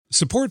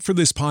Support for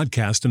this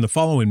podcast and the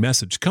following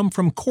message come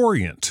from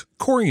Corient.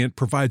 Corient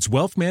provides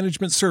wealth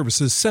management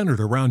services centered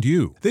around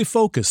you. They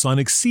focus on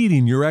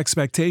exceeding your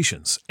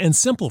expectations and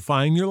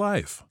simplifying your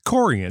life.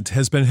 Corient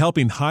has been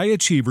helping high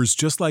achievers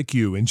just like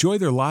you enjoy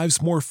their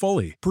lives more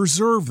fully,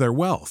 preserve their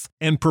wealth,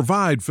 and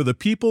provide for the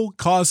people,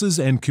 causes,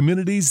 and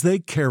communities they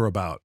care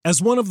about. As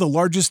one of the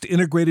largest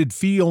integrated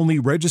fee-only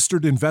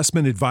registered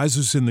investment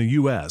advisors in the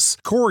U.S.,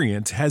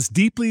 Corient has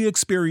deeply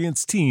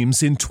experienced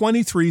teams in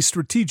 23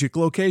 strategic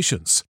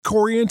locations.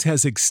 Corient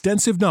has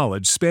extensive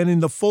knowledge spanning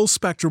the full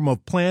spectrum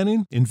of planning,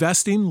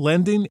 investing,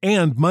 lending,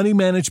 and money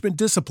management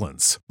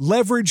disciplines.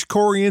 Leverage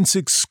Corient's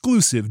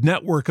exclusive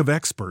network of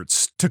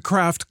experts to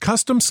craft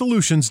custom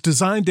solutions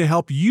designed to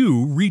help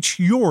you reach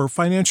your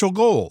financial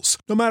goals,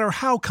 no matter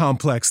how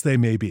complex they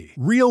may be.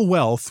 Real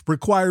wealth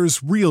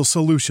requires real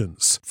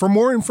solutions. For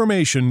more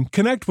information,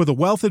 connect with a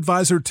wealth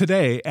advisor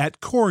today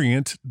at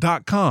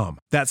Corient.com.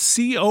 That's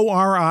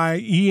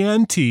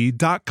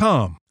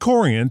Corient.com.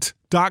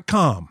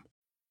 Corient.com.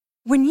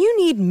 When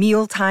you need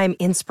mealtime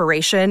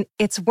inspiration,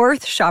 it's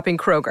worth shopping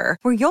Kroger,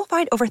 where you'll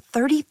find over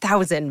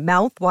 30,000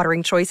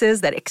 mouth-watering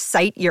choices that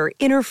excite your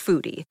inner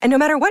foodie. And no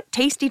matter what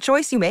tasty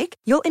choice you make,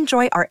 you'll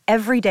enjoy our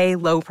everyday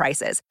low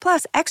prices,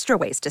 plus extra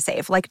ways to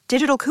save, like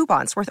digital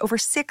coupons worth over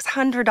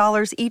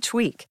 $600 each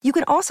week. You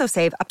can also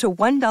save up to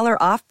 $1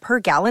 off per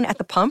gallon at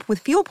the pump with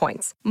fuel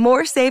points.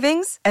 More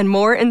savings and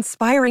more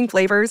inspiring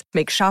flavors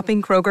make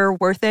shopping Kroger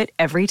worth it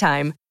every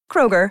time.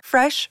 Kroger,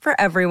 fresh for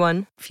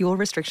everyone. Fuel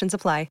restrictions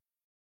apply.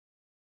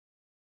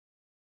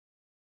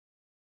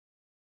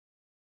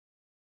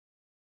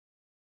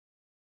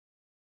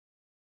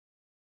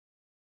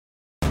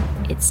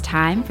 It's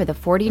time for the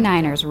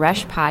 49ers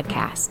Rush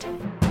Podcast.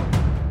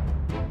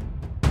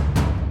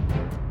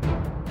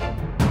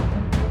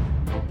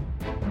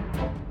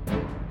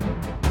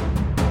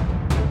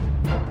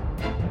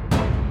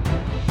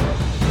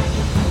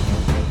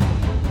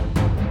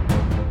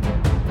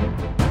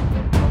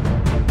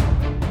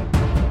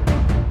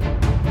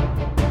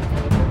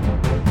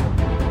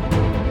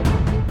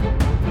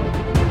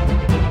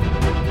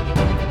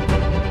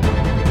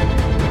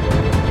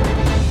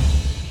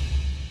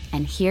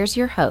 And here's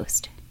your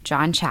host,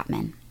 John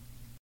Chapman.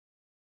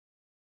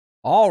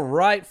 All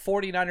right,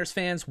 49ers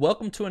fans,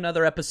 welcome to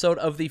another episode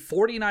of the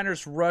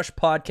 49ers Rush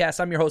Podcast.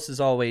 I'm your host,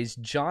 as always,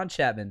 John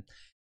Chapman.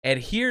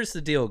 And here's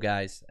the deal,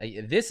 guys.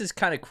 This is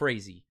kind of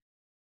crazy.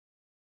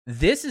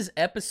 This is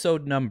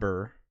episode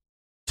number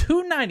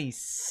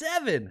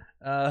 297.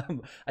 I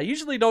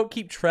usually don't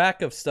keep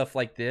track of stuff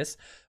like this,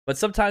 but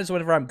sometimes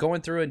whenever I'm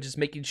going through and just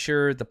making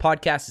sure the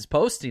podcast is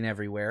posting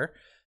everywhere,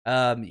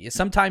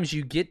 sometimes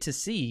you get to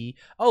see,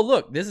 oh,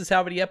 look, this is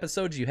how many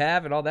episodes you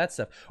have and all that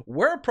stuff.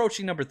 We're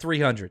approaching number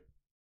 300.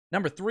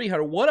 Number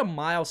 300, what a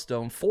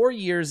milestone, 4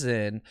 years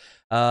in.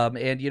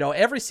 And, you know,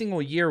 every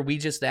single year we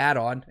just add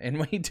on and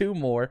we do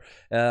more.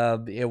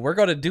 We're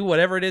going to do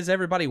whatever it is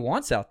everybody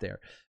wants out there.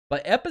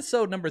 But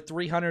episode number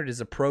 300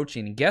 is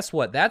approaching. And guess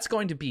what? That's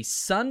going to be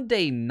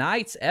Sunday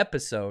night's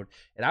episode.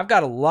 And I've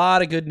got a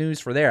lot of good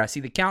news for there. I see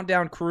the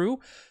countdown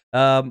crew,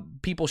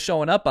 people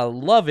showing up. I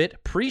love it.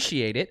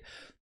 Appreciate it.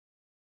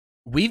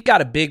 We've got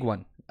a big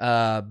one,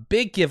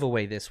 big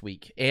giveaway this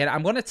week, and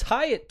I'm going to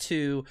tie it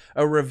to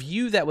a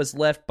review that was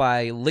left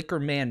by Liquor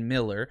Man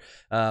Miller,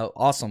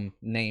 awesome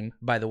name,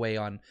 by the way,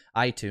 on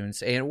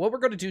iTunes. And what we're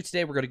going to do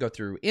today, we're going to go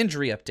through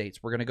injury updates.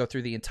 We're going to go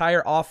through the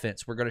entire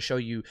offense. We're going to show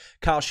you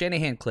Kyle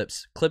Shanahan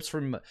clips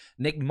from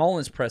Nick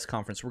Mullins' press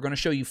conference. We're going to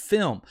show you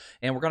film,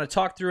 and we're going to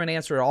talk through and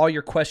answer all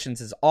your questions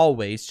as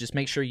always. Just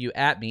make sure you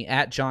at me,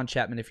 at John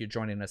Chapman, if you're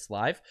joining us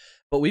live.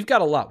 But we've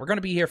got a lot. We're going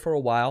to be here for a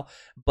while,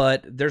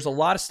 but there's a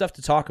lot of stuff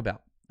to talk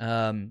about.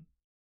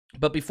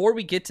 But before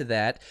we get to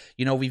that,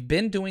 you know, we've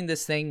been doing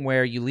this thing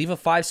where you leave a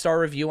 5-star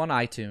review on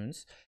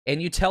iTunes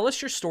and you tell us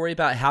your story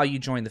about how you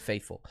joined the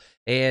faithful.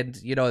 And,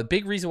 you know, a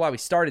big reason why we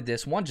started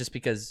this, one, just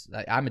because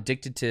I'm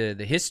addicted to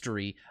the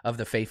history of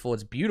the faithful.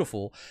 It's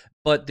beautiful.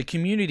 But the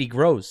community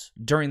grows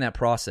during that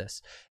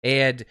process.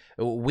 And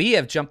we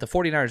have jumped, the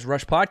 49ers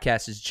Rush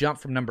Podcast has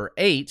jumped from number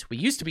 8. We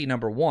used to be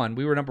number 1.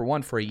 We were number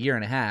 1 for a year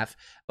and a half,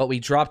 but we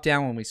dropped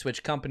down when we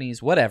switched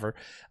companies, whatever.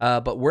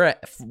 But we're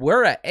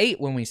at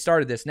 8 when we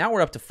started this. Now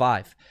we're up to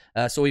 5.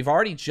 So we've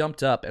already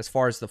jumped up as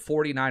far as the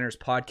 49ers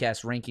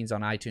Podcast rankings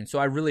on iTunes. So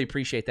I really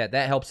appreciate that.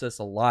 That helps us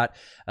a lot.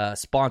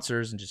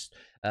 Sponsors and just,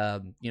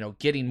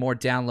 getting more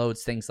downloads,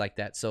 things like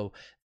that. So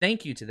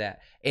thank you to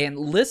that. And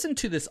listen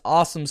to this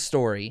awesome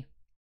story,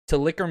 to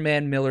Liquor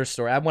Man Miller's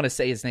story. I want to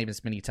say his name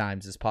as many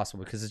times as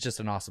possible because it's just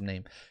an awesome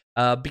name.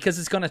 Because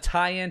it's going to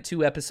tie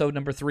into episode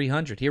number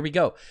 300. Here we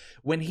go.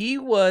 When he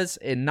was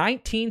in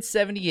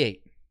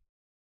 1978,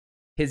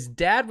 his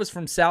dad was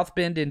from South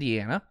Bend,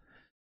 Indiana.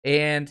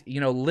 And,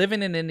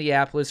 living in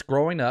Indianapolis,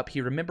 growing up,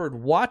 he remembered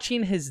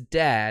watching his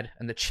dad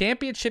in the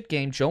championship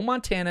game, Joe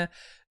Montana,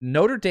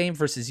 Notre Dame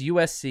versus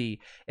USC.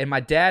 And my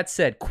dad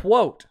said,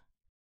 quote,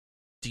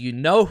 "Do you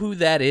know who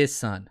that is,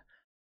 son?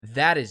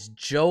 That is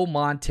Joe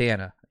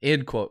Montana,"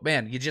 end quote.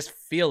 Man, you just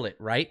feel it,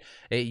 right?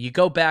 You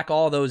go back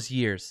all those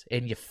years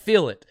and you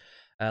feel it.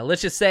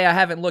 Let's just say I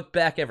haven't looked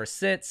back ever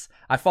since.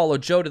 I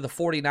followed Joe to the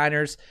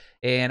 49ers,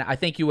 and I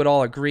think you would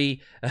all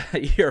agree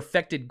you're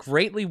affected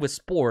greatly with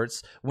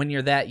sports when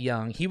you're that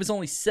young. He was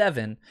only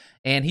 7,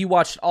 and he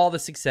watched all the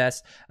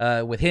success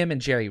with him and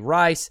Jerry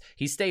Rice.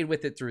 He stayed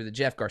with it through the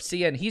Jeff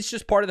Garcia, and he's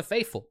just part of the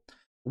faithful.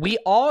 We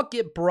all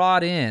get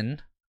brought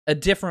in a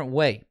different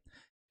way,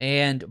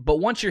 but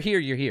once you're here,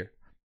 you're here.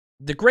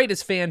 The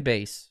greatest fan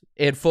base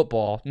in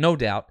football, no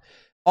doubt.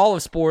 All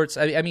of sports.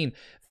 I mean,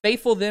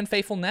 faithful then,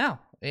 faithful now.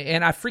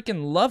 And I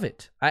freaking love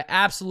it. I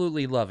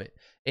absolutely love it.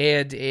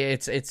 And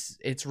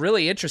it's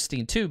really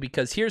interesting, too,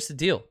 because here's the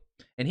deal.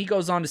 And he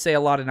goes on to say a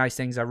lot of nice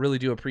things. I really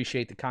do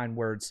appreciate the kind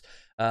words,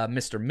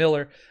 Mr.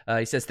 Miller.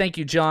 He says, thank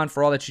you, John,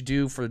 for all that you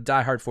do for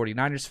diehard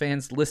 49ers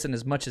fans. Listen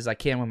as much as I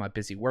can with my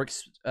busy work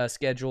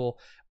schedule.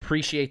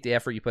 Appreciate the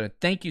effort you put in.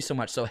 Thank you so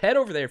much. So head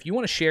over there if you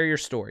want to share your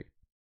story.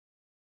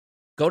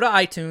 Go to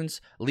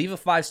iTunes, leave a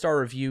 5-star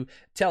review.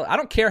 I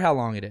don't care how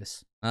long it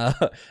is.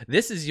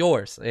 This is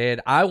yours, and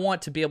I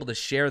want to be able to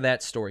share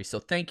that story, so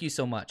thank you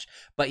so much.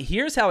 But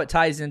here's how it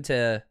ties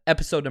into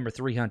episode number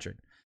 300.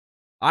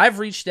 I've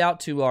reached out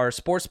to our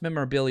sports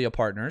memorabilia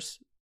partners,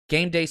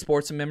 Game Day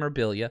Sports and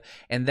Memorabilia,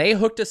 and they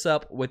hooked us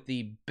up with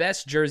the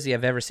best jersey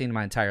I've ever seen in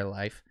my entire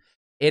life.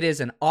 It is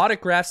an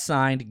autograph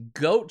signed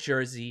GOAT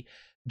jersey,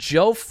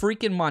 Joe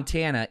freaking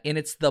Montana, and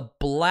it's the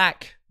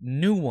black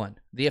new one,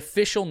 the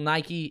official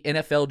Nike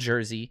NFL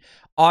jersey,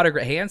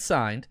 autograph, hand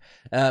signed.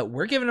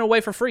 We're giving it away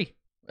for free.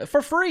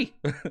 For free.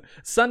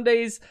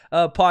 Sunday's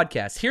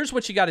podcast. Here's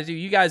what you got to do.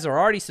 You guys are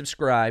already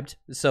subscribed,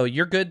 so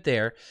you're good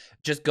there.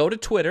 Just go to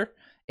Twitter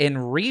and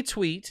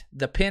retweet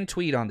the pinned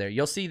tweet on there.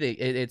 You'll see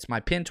it's my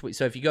pinned tweet.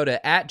 So if you go to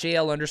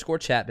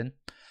 @JL_Chapman,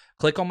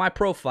 click on my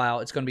profile,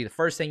 it's going to be the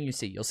first thing you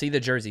see. You'll see the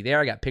jersey there.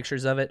 I got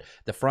pictures of it,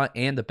 the front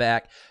and the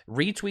back.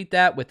 Retweet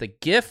that with a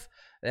GIF.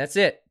 That's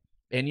it.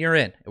 And you're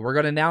in. We're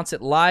going to announce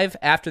it live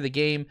after the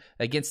game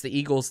against the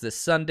Eagles this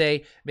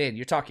Sunday. Man,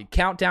 you're talking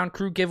Countdown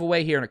Crew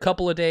giveaway here in a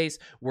couple of days.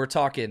 We're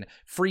talking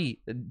free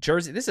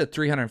jersey. This is a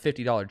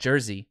 $350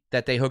 jersey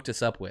that they hooked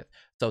us up with.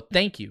 So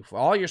thank you for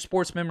all your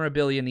sports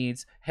memorabilia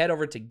needs. Head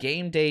over to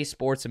Game Day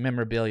Sports and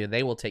Memorabilia.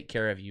 They will take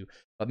care of you.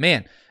 But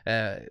man,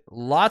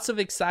 lots of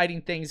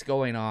exciting things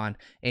going on.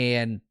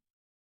 And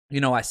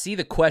I see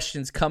the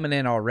questions coming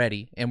in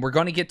already, and we're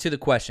going to get to the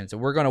questions,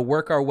 and we're going to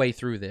work our way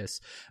through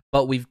this.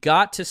 But we've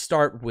got to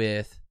start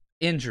with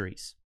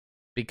injuries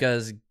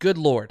because, good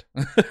Lord,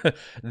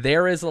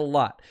 there is a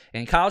lot.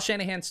 And Kyle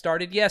Shanahan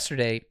started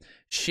yesterday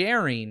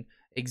sharing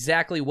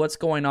exactly what's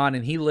going on,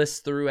 and he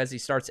lists through as he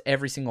starts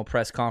every single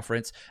press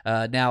conference.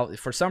 Now,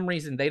 for some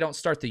reason, they don't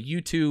start the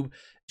YouTube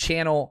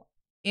channel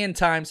in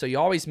time, so you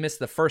always miss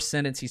the first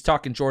sentence. He's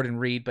talking Jordan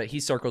Reed, but he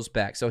circles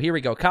back. So here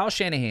we go. Kyle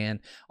Shanahan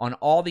on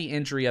all the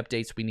injury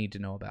updates we need to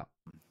know about.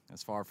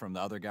 As far from the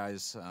other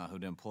guys who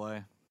didn't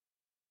play,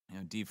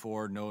 D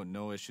Ford,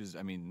 no issues.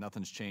 I mean,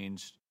 nothing's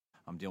changed.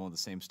 I'm dealing with the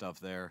same stuff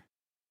there.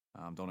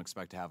 Don't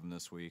expect to have him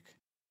this week.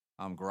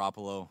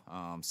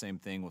 Garoppolo, same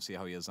thing. We'll see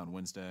how he is on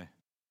Wednesday.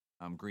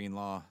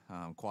 Greenlaw,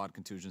 quad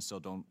contusion, still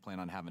don't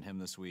plan on having him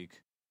this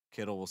week.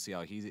 Kittle, we'll see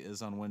how he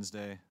is on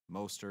Wednesday.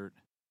 Mostert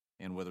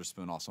and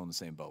Witherspoon also in the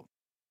same boat.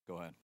 Go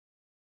ahead.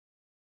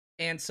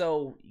 And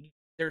so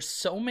there's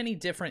so many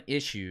different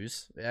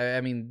issues.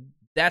 I mean,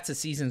 that's a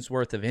season's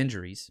worth of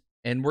injuries,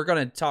 and we're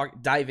going to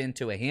dive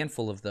into a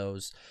handful of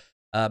those.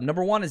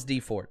 Number one is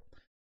D Ford.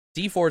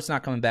 D Ford's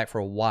not coming back for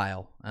a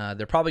while.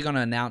 They're probably going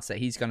to announce that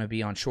he's going to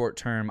be on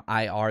short-term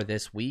IR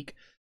this week.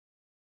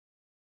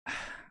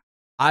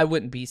 I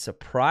wouldn't be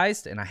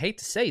surprised, and I hate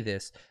to say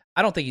this,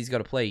 I don't think he's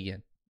going to play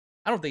again.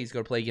 I don't think he's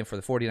going to play again for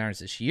the 49ers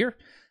this year.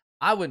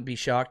 I wouldn't be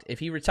shocked if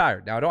he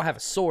retired. Now, I don't have a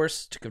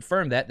source to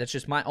confirm that. That's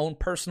just my own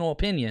personal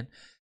opinion.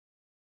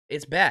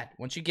 It's bad.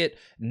 Once you get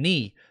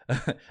knee,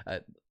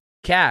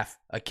 calf,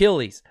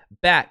 Achilles,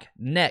 back,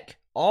 neck,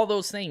 all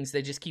those things,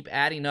 they just keep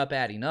adding up.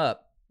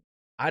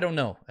 I don't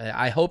know.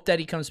 I hope that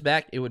he comes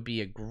back. It would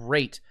be a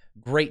great,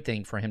 great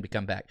thing for him to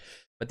come back.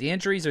 But the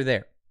injuries are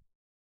there.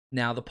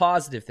 Now, the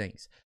positive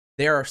things.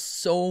 There are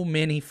so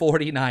many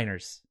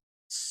 49ers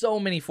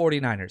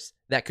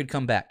that could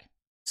come back.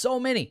 So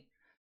many.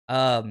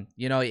 And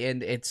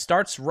it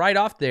starts right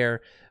off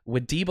there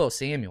with Deebo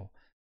Samuel.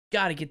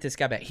 Got to get this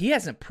guy back. He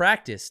hasn't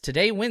practiced.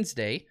 Tomorrow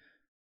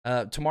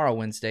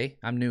Wednesday.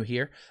 I'm new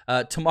here.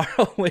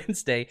 Tomorrow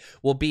Wednesday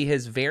will be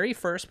his very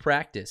first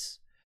practice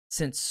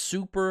since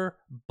Super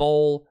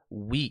Bowl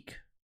week.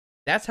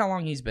 That's how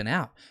long he's been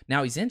out.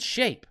 Now he's in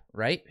shape,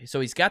 right? So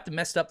he's got the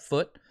messed up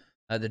foot,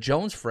 the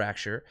Jones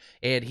fracture,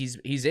 and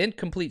he's in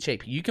complete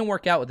shape. You can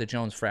work out with the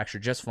Jones fracture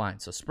just fine.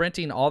 So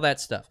sprinting, all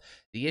that stuff.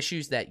 The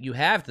issues that you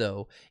have,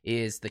 though,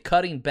 is the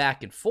cutting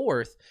back and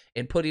forth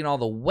and putting all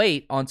the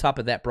weight on top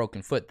of that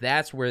broken foot.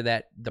 That's where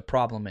the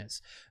problem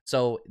is.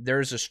 So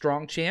there's a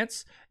strong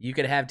chance you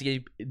could have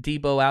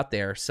Deebo out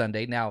there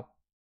Sunday. Now,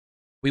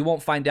 we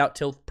won't find out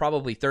till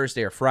probably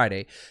Thursday or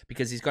Friday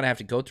because he's going to have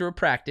to go through a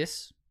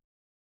practice.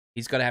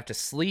 He's going to have to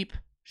sleep,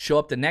 show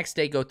up the next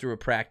day, go through a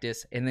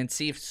practice, and then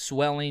see if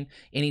swelling,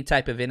 any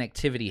type of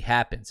inactivity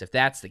happens. If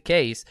that's the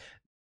case,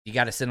 you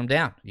got to sit them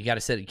down. You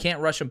can't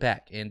rush them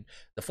back. And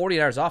the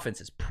 49ers offense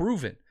is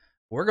proven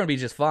we're going to be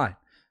just fine.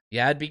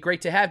 Yeah, it'd be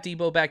great to have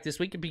Debo back this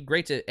week. It'd be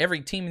great to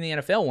every team in the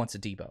NFL wants a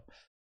Debo.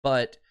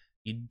 But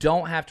you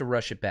don't have to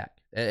rush it back.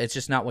 It's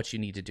just not what you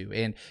need to do.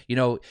 And,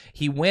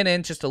 he went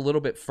in just a little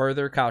bit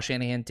further, Kyle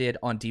Shanahan did,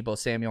 on Deebo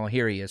Samuel.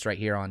 Here he is right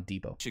here on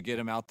Debo. Should get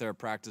him out there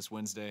practice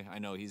Wednesday. I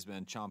know he's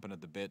been chomping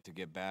at the bit to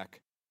get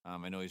back.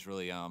 I know he's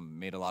really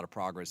made a lot of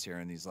progress here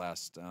in these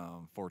last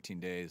 14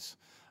 days.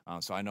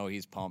 So I know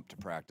he's pumped to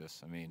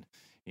practice. I mean,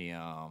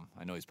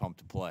 I know he's pumped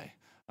to play.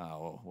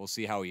 We'll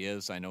see how he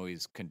is. I know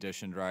he's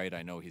conditioned right.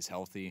 I know he's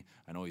healthy.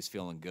 I know he's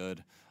feeling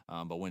good.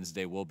 But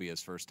Wednesday will be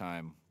his first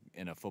time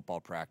in a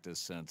football practice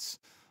since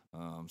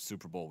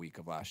Super Bowl week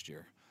of last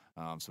year.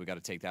 So we got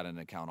to take that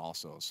into account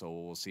also. So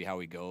we'll see how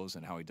he goes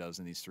and how he does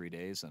in these 3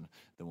 days, and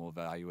then we'll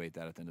evaluate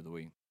that at the end of the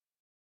week.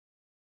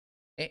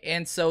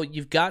 And so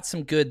you've got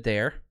some good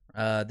there.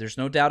 There's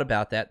no doubt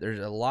about that. There's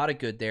a lot of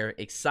good there.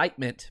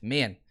 Excitement,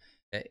 man.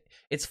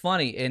 It's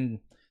funny. And,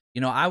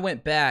 I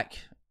went back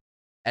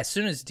as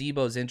soon as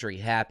Debo's injury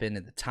happened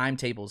and the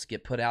timetables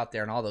get put out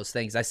there and all those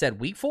things. I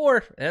said, week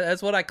 4,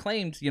 that's what I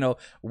claimed,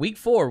 week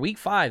 4, week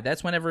 5.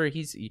 That's whenever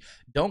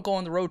don't go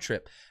on the road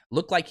trip.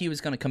 Looked like he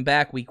was going to come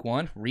back week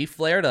 1,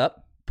 re-flared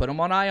up, put him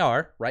on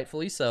IR,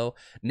 rightfully so.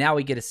 Now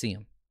we get to see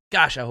him.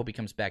 Gosh, I hope he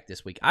comes back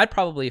this week. I'd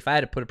probably, if I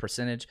had to put a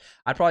percentage,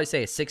 I'd probably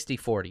say a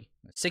 60-40.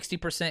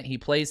 60% he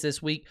plays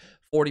this week,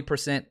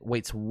 40%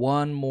 waits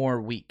one more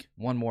week.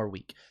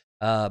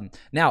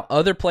 Now,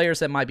 other players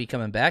that might be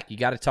coming back, you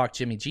got to talk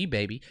Jimmy G,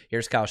 baby.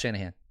 Here's Kyle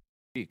Shanahan.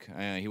 He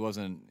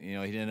wasn't, he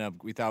didn't have,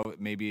 we thought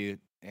maybe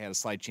he had a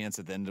slight chance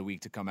at the end of the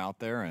week to come out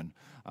there and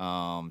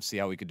see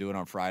how we could do it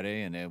on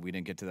Friday, and we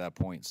didn't get to that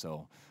point.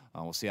 So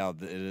we'll see how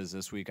it is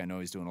this week. I know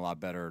he's doing a lot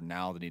better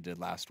now than he did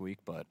last week,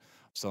 but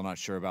I'm still not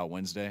sure about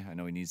Wednesday. I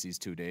know he needs these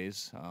 2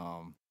 days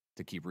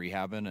to keep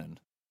rehabbing, and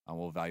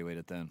we'll evaluate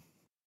it then.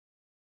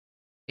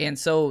 And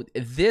so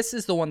this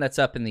is the one that's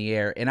up in the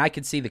air, and I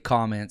can see the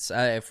comments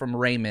from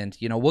Raymond.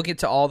 We'll get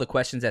to all the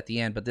questions at the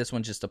end, but this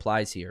one just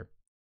applies here.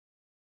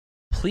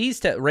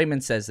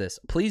 Raymond says this,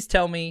 please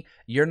tell me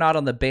you're not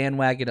on the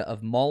bandwagon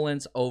of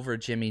Mullins over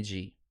Jimmy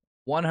G.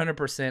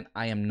 100%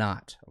 I am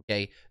not,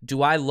 okay?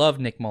 Do I love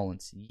Nick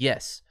Mullins?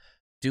 Yes.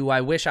 Do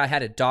I wish I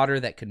had a daughter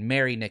that could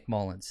marry Nick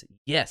Mullins?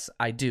 Yes,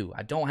 I do.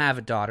 I don't have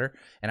a daughter,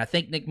 and I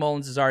think Nick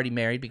Mullins is already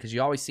married because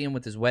you always see him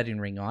with his wedding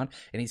ring on,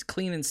 and he's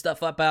cleaning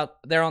stuff up out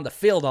there on the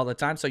field all the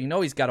time, so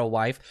he's got a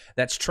wife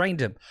that's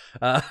trained him.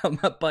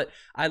 But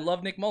I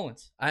love Nick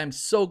Mullins. I am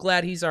so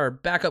glad he's our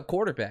backup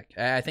quarterback.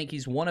 I think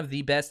he's one of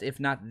the best, if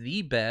not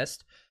the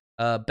best,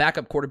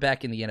 backup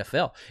quarterback in the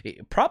NFL.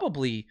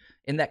 Probably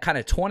in that kind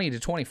of 20 to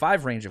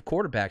 25 range of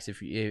quarterbacks,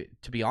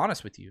 to be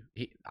honest with you.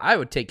 I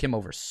would take him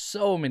over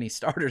so many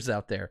starters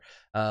out there.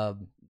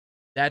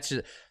 That's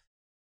just,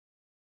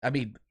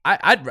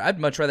 I'd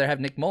much rather have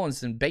Nick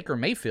Mullins than Baker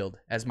Mayfield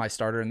as my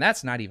starter, and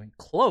that's not even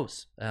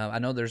close. I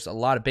know there's a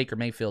lot of Baker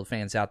Mayfield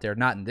fans out there,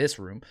 not in this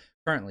room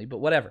currently, but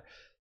whatever.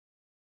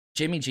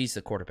 Jimmy G's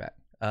the quarterback.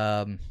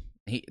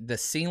 The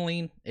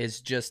ceiling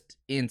is just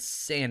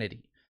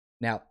insanity.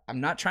 Now, I'm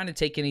not trying to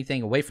take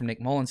anything away from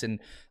Nick Mullins, and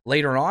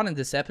later on in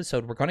this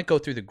episode, we're going to go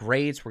through the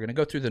grades, we're going to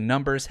go through the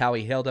numbers, how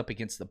he held up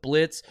against the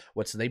blitz,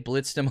 they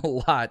blitzed him a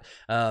lot.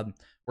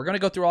 We're going to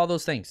go through all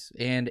those things,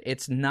 and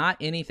it's not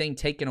anything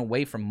taken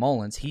away from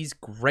Mullins. He's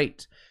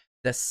great.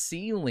 The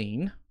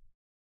ceiling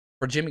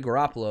for Jimmy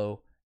Garoppolo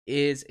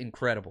is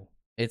incredible.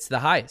 It's the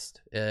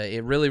highest.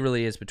 It really,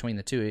 really is between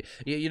the two.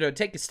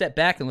 Take a step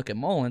back and look at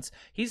Mullins.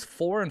 He's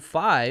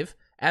 4-5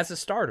 as a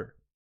starter.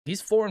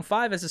 He's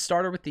 4-5 as a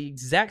starter with the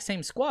exact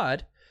same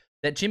squad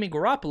that Jimmy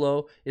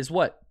Garoppolo is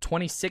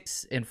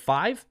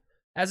 26-5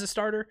 as a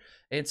starter.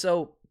 And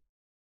so,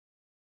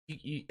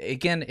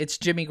 again, it's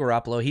Jimmy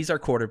Garoppolo. He's our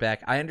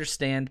quarterback. I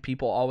understand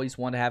people always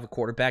want to have a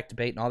quarterback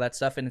debate and all that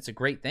stuff, and it's a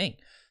great thing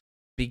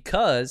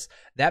because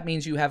that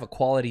means you have a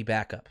quality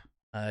backup.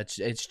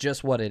 It's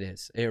just what it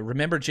is.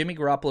 Remember, Jimmy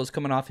Garoppolo is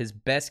coming off his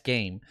best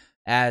game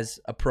as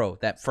a pro.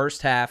 That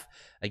first half,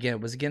 again,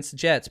 it was against the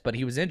Jets, but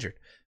he was injured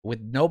with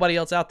nobody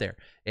else out there,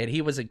 and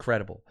he was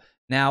incredible.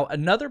 Now,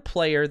 another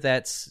player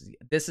this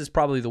is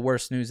probably the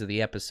worst news of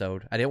the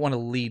episode. I didn't want to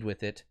lead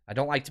with it. I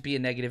don't like to be a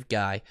negative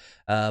guy,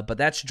 but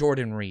that's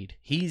Jordan Reed.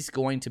 He's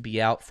going to be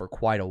out for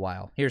quite a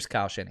while. Here's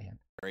Kyle Shanahan.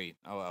 Great.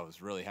 I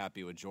was really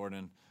happy with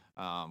Jordan.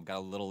 Got a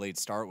little late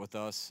start with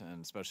us,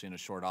 and especially in a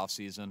short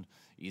offseason.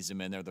 Eased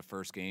him in there the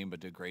first game, but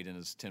did great in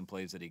his 10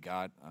 plays that he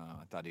got.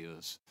 I thought he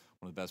was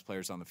one of the best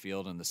players on the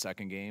field in the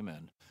second game,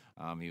 and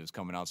he was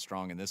coming out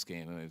strong in this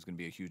game. It was going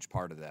to be a huge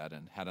part of that,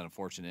 and had an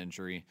unfortunate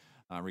injury.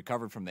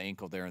 Recovered from the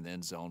ankle there in the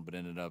end zone, but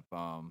ended up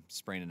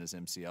spraining his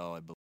MCL,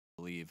 I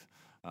believe,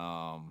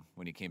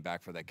 when he came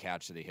back for that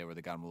catch that he hit where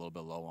they got him a little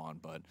bit low on.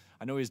 But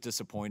I know he's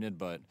disappointed,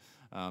 but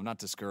not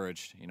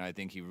discouraged. I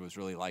think he was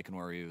really liking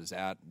where he was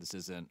at. It's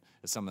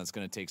something that's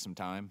going to take some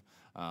time.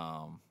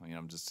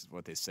 I'm just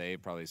what they say,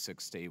 probably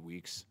 6 to 8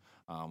 weeks.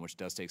 which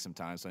does take some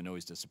time. So I know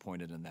he's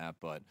disappointed in that,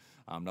 but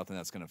nothing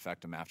that's going to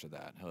affect him after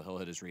that. He'll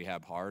hit his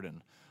rehab hard,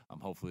 and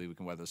hopefully we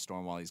can weather the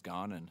storm while he's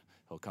gone, and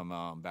he'll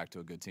come back to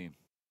a good team.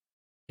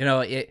 You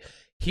know,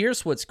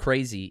 here's what's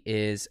crazy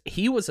is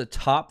he was a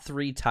top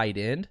 3 tight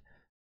end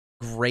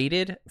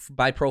graded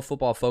by Pro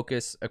Football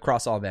Focus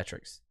across all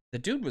metrics. The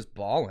dude was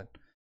balling.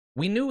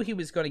 We knew he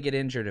was going to get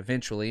injured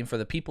eventually, and for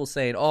the people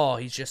saying, oh,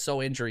 he's just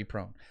so injury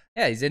prone.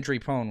 Yeah, he's injury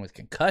prone with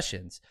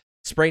concussions.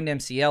 Sprained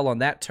MCL on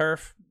that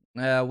turf,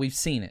 we've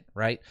seen it,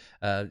 right?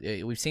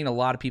 We've seen a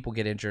lot of people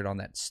get injured on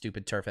that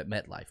stupid turf at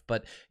MetLife,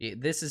 but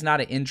this is not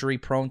an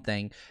injury-prone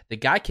thing. The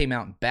guy came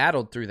out and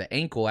battled through the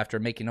ankle after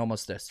making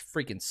almost a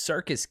freaking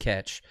circus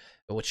catch,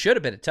 which should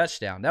have been a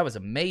touchdown. That was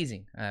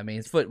amazing. I mean,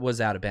 his foot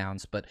was out of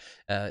bounds, but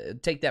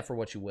take that for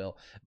what you will.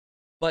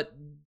 But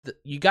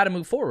you got to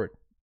move forward.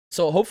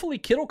 So hopefully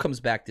Kittle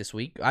comes back this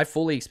week. I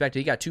fully expect it.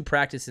 He got 2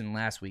 practices in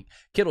last week.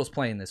 Kittle's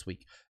playing this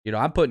week. You know,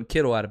 I'm putting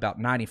Kittle at about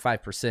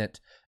 95%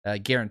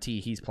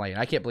 guarantee he's playing.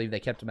 I can't believe they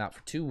kept him out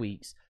for 2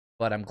 weeks,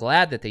 but I'm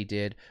glad that they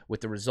did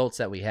with the results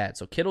that we had.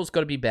 So Kittle's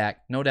going to be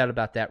back, no doubt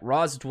about that.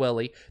 Ross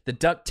Dwelley, the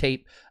duct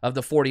tape of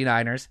the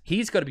 49ers,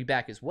 he's going to be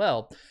back as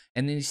well.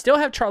 And then you still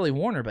have Charlie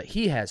Warner, but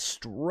he has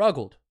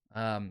struggled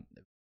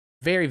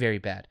very, very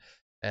bad.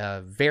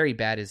 Very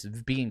bad is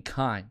being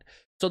kind.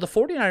 So the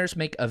 49ers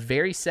make a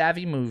very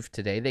savvy move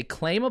today. They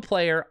claim a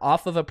player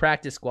off of a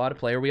practice squad, a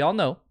player we all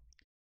know.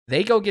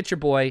 They go get your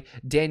boy,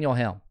 Daniel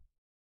Helm.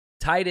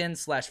 Tight end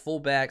 /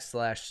 fullback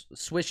 /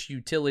 Swiss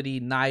utility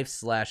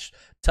knife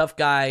 / tough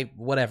guy,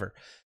 whatever.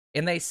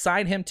 And they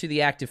sign him to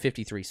the active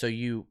 53. So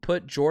you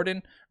put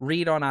Jordan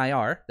Reed on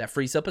IR. That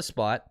frees up a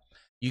spot.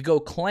 You go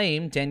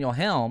claim Daniel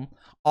Helm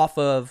off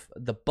of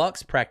the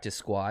Bucs practice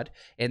squad,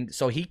 and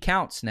so he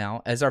counts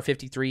now as our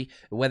 53,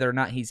 whether or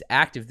not he's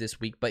active this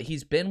week, but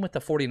he's been with the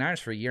 49ers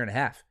for a year and a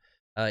half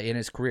in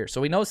his career.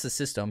 So he knows the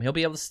system. He'll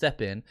be able to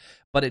step in,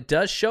 but it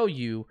does show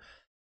you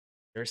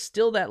there's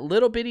still that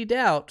little bitty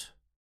doubt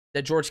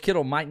that George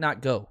Kittle might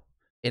not go.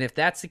 And if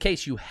that's the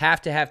case, you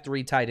have to have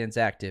 3 tight ends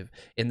active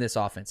in this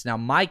offense. Now,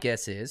 my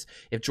guess is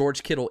if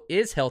George Kittle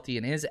is healthy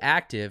and is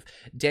active,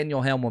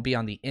 Daniel Helm will be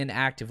on the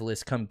inactive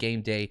list come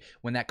game day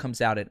when that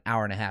comes out an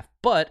hour and a half.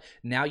 But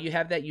now you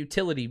have that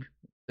utility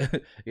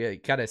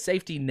kind of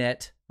safety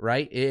net,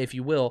 right, if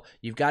you will.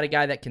 You've got a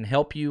guy that can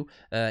help you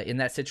in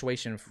that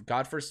situation.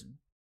 God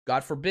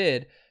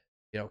forbid,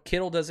 you know,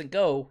 Kittle doesn't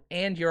go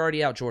and you're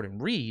already out Jordan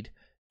Reed.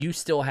 You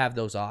still have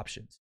those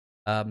options.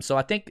 So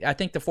I think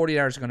the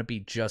 49ers are going to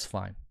be just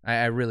fine.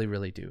 I really,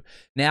 really do.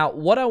 Now,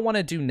 what I want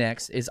to do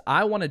next is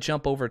I want to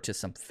jump over to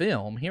some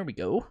film. Here we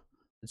go.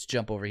 Let's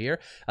jump over here.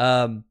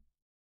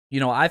 You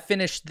know, I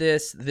finished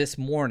this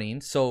morning,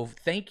 so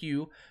thank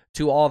you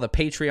to all the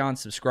Patreon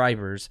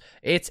subscribers.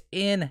 It's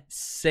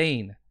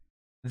insane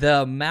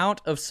the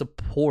amount of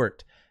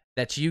support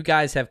that you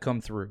guys have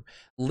come through.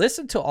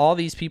 Listen to all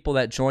these people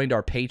that joined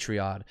our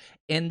Patreon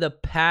in the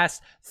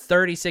past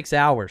 36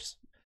 hours.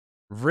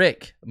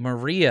 Rick,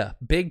 Maria,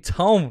 Big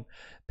Tone,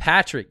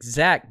 Patrick,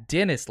 Zach,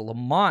 Dennis,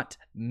 Lamont,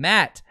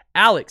 Matt,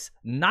 Alex,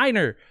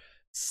 Niner,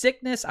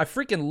 Sickness. I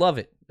freaking love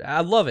it.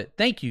 I love it.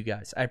 Thank you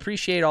guys. I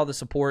appreciate all the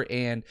support,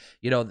 and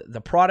you know, the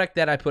product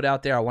that I put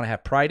out there, I want to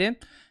have pride in,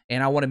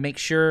 and I want to make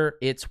sure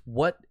it's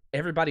what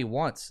everybody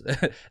wants.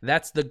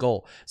 That's the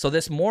goal. So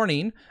this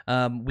morning,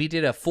 we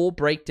did a full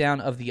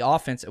breakdown of the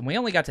offense, and we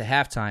only got to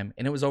halftime,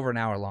 and it was over an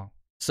hour long.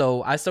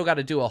 So I still got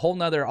to do a whole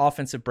nother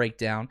offensive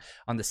breakdown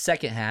on the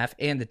second half,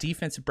 and the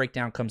defensive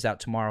breakdown comes out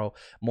tomorrow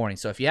morning.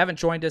 So if you haven't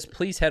joined us,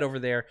 please head over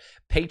there,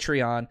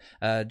 Patreon,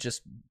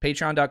 just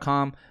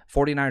patreon.com,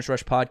 49ers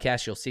Rush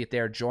Podcast. You'll see it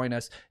there. Join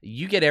us.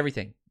 You get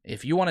everything.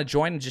 If you want to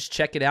join and just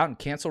check it out and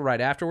cancel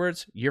right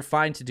afterwards, you're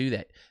fine to do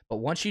that. But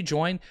once you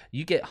join,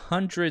 you get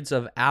hundreds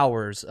of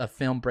hours of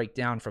film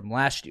breakdown from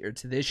last year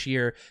to this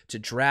year to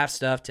draft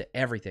stuff to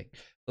everything.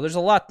 So there's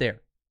a lot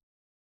there.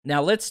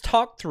 Now let's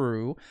talk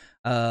through,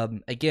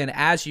 again,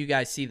 as you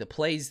guys see the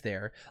plays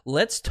there,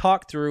 let's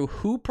talk through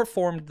who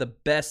performed the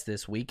best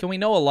this week. And we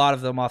know a lot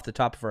of them off the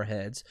top of our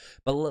heads,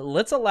 but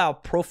let's allow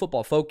Pro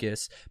Football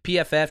Focus,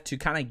 PFF, to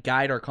kind of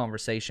guide our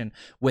conversation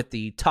with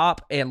the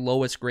top and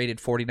lowest graded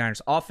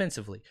 49ers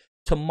offensively.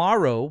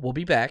 Tomorrow, we'll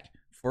be back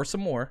for some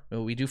more.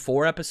 We do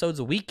 4 episodes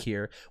a week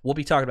here. We'll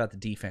be talking about the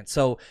defense.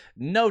 So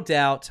no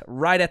doubt,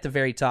 right at the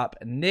very top,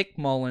 Nick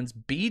Mullins,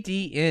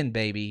 BDN,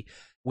 baby,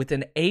 with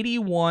an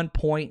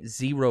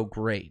 81.0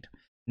 grade.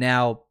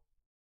 Now,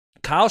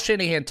 Kyle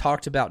Shanahan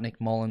talked about Nick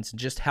Mullins and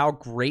just how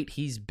great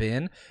he's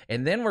been,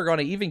 and then we're going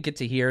to even get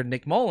to hear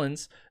Nick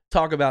Mullins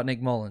talk about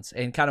Nick Mullins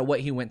and kind of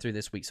what he went through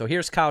this week. So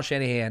here's Kyle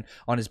Shanahan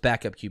on his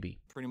backup QB.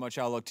 Pretty much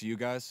how I look to you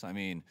guys. I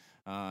mean,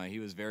 he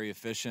was very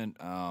efficient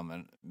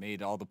and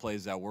made all the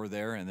plays that were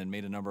there, and then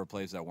made a number of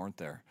plays that weren't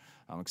there.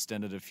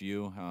 Extended a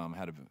few,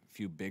 had a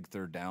few big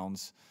third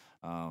downs,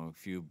 a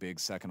few big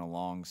second and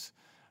longs.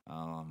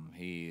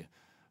 He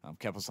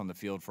kept us on the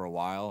field for a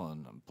while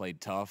and played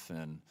tough,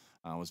 and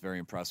I was very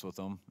impressed with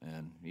him.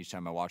 And each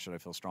time I watch it, I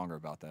feel stronger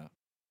about that.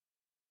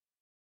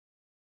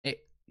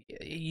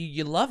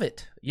 you love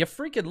it. You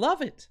freaking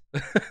love it.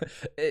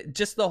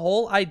 Just the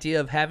whole idea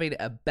of having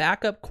a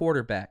backup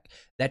quarterback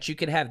that you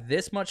can have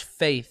this much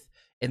faith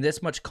and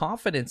this much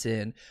confidence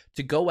in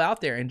to go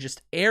out there and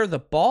just air the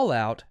ball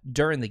out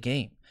during the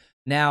game.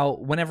 Now,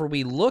 whenever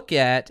we look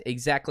at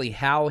exactly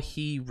how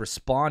he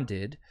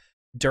responded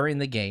during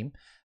the game,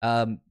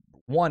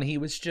 one, he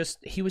was just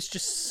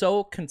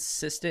so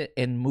consistent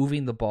in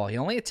moving the ball. He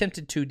only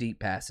attempted 2 deep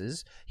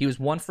passes. He was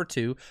 1 for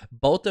 2.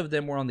 Both of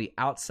them were on the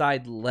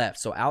outside left,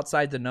 so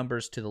outside the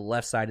numbers to the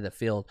left side of the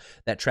field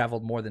that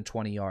traveled more than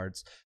 20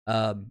 yards.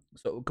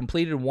 So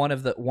completed one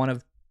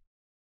of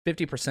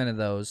 50% of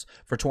those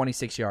for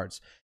 26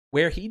 yards.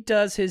 Where he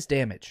does his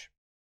damage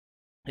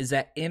is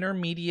that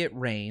intermediate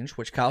range,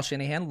 which Kyle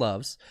Shanahan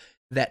loves,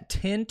 that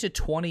 10 to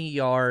 20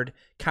 yard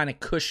kind of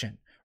cushion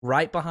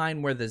right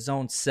behind where the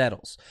zone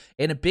settles.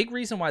 And a big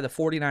reason why the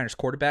 49ers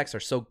quarterbacks are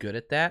so good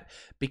at that,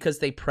 because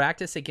they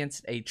practice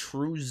against a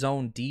true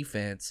zone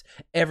defense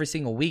every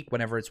single week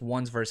whenever it's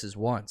ones versus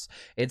ones.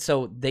 And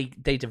so they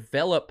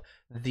develop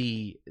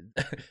the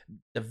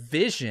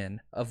vision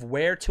of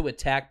where to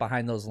attack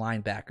behind those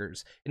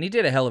linebackers. And he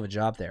did a hell of a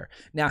job there.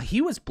 Now, he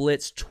was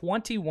blitzed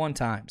 21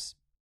 times.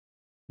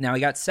 Now,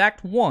 he got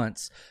sacked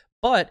once,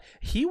 but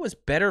he was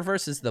better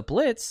versus the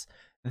blitz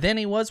than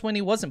he was when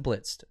he wasn't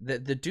blitzed.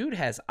 The dude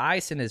has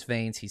ice in his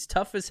veins. He's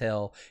tough as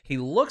hell. He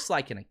looks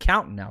like an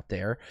accountant out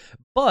there.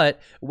 But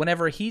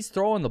whenever he's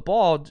throwing the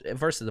ball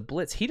versus the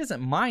blitz, he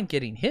doesn't mind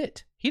getting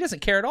hit. He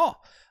doesn't care at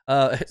all.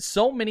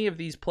 So many of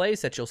these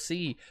plays that you'll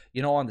see,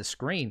 on the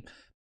screen,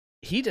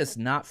 he does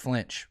not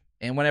flinch.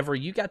 And whenever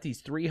you got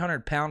these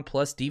 300-pound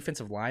plus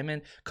defensive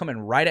linemen coming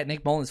right at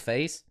Nick Mullins'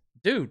 face,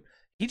 dude,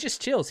 he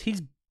just chills.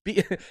 He's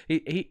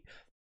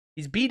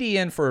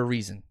BDN for a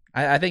reason.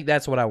 I think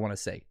that's what I want to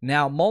say.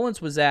 Now,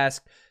 Mullins was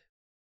asked,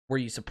 were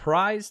you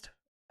surprised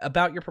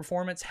about your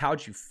performance?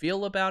 How'd you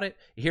feel about it?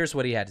 Here's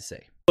what he had to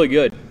say. Really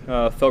good.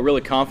 Felt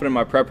really confident in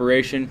my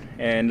preparation.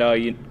 And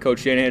Coach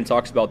Shanahan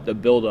talks about the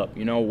build-up.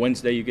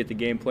 Wednesday you get the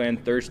game plan,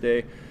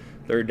 Thursday,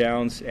 third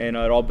downs, and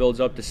it all builds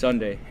up to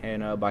Sunday.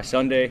 And by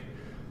Sunday,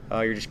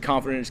 you're just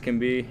confident as can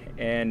be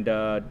and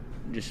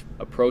just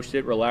approached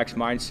it, relaxed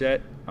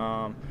mindset.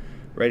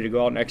 Ready to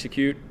go out and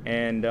execute,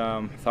 and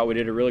thought we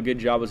did a really good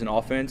job as an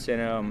offense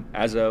and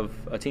as of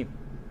a team.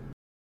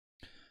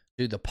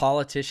 Dude, the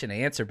politician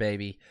answer,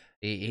 baby.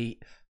 They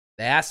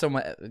asked him,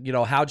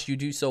 how'd you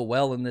do so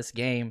well in this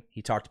game?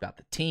 He talked about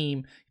the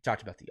team. He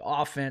talked about the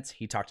offense.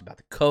 He talked about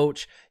the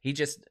coach.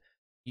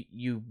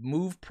 You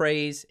move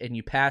praise and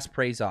you pass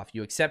praise off.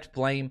 You accept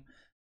blame.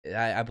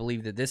 I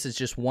believe that this is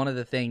just one of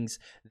the things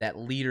that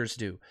leaders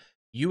do.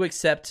 You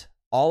accept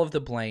all of the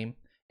blame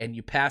and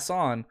you pass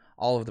on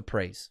all of the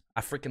praise.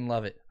 I freaking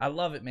love it. I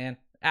love it, man.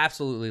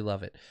 Absolutely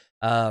love it.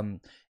 And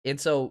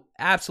so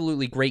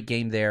absolutely great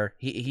game there.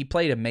 He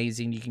played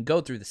amazing. You can go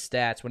through the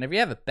stats. Whenever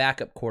you have a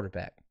backup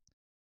quarterback,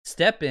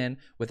 step in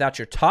without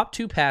your top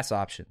 2 pass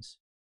options,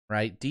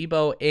 right?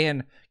 Debo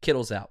and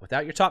Kittle's out.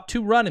 Without your top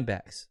 2 running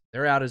backs,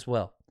 they're out as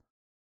well.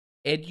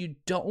 And you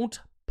don't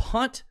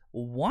punt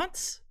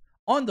once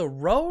on the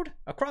road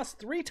across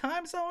 3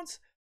 time zones?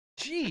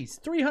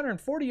 Jeez,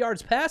 340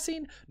 yards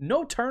passing,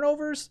 no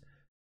turnovers.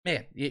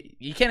 Man,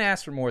 you can't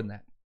ask for more than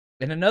that.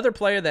 And another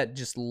player that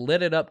just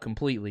lit it up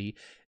completely,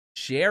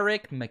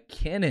 Jerick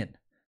McKinnon.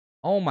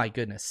 Oh my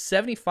goodness,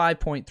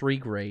 75.3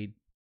 grade.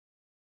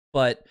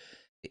 But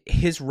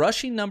his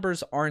rushing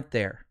numbers aren't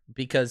there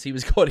because he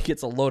was going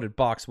against a loaded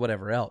box,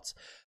 whatever else.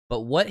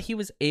 But what he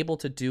was able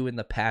to do in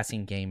the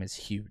passing game is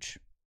huge.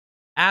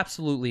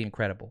 Absolutely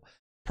incredible.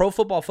 Pro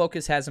Football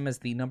Focus has him as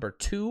the number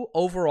 2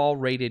 overall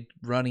rated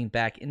running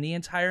back in the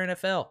entire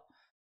NFL.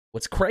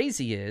 What's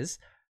crazy is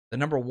the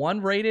number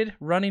 1 rated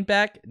running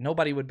back,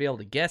 nobody would be able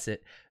to guess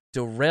it,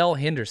 Darrell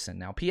Henderson.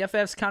 Now,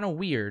 PFF's kind of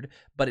weird,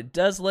 but it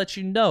does let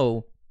you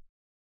know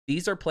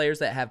these are players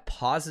that have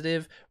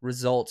positive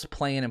results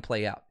play in and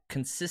play out.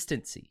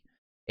 Consistency.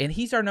 And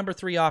he's our number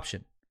 3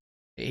 option.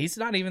 He's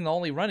not even the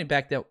only running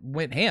back that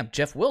went ham.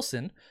 Jeff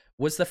Wilson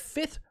was the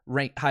 5th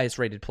highest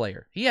rated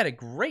player. He had a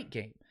great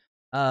game.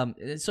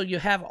 So you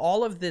have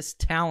all of this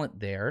talent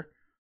there.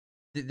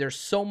 There's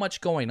so much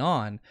going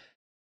on.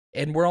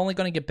 And we're only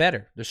going to get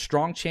better. There's a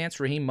strong chance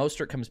Raheem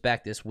Mostert comes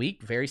back this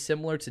week, very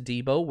similar to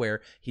Debo,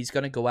 where he's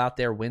going to go out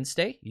there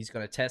Wednesday. He's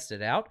going to test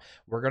it out.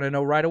 We're going to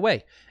know right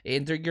away.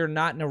 And you're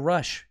not in a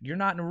rush. You're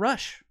not in a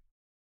rush.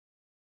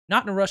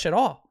 Not in a rush at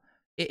all.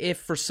 If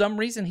for some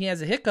reason he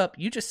has a hiccup,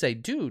 you just say,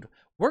 dude,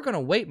 we're going to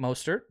wait,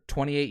 Mostert,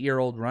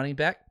 28-year-old running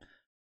back.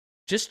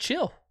 Just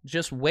chill.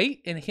 Just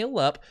wait and heal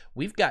up.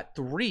 We've got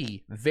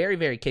 3 very,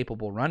 very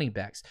capable running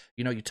backs.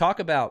 You talk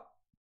about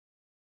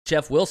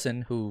Jeff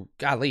Wilson, who,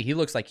 golly, he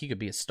looks like he could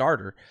be a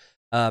starter.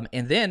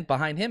 And then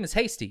behind him is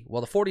Hasty.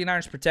 Well, the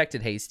 49ers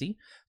protected Hasty,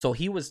 so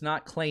he was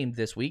not claimed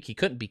this week. He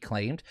couldn't be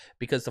claimed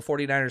because the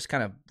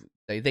 49ers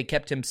they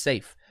kept him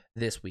safe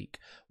this week.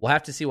 We'll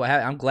have to see what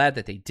happens. I'm glad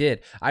that they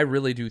did. I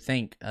really do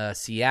think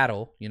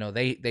Seattle,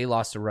 they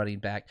lost a running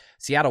back.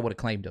 Seattle would have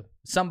claimed him.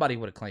 Somebody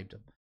would have claimed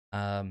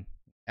him.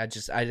 I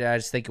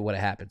just think it would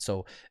have happened.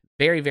 So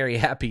very, very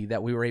happy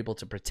that we were able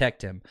to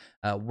protect him.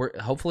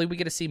 Hopefully we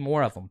get to see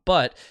more of him.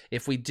 But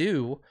if we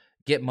do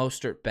get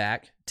Mostert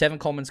back, Tevin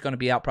Coleman's going to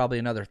be out probably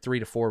another 3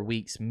 to 4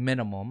 weeks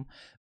minimum,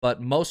 but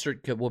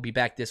Mostert will be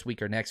back this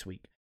week or next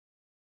week.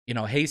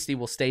 Hasty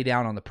will stay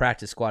down on the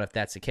practice squad if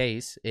that's the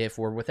case. If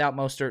we're without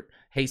Mostert,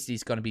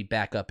 Hasty's going to be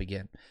back up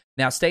again.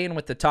 Now, staying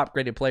with the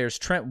top-graded players,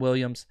 Trent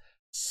Williams,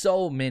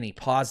 so many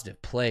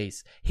positive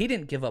plays. He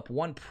didn't give up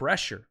one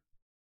pressure.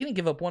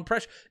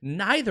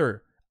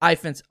 Neither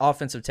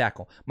offensive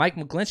tackle. Mike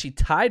McGlinchey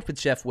tied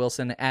with Jeff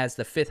Wilson as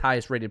the 5th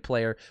highest-rated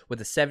player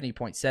with a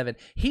 70.7.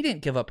 He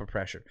didn't give up a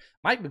pressure.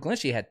 Mike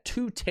McGlinchey had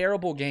 2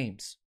 terrible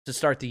games to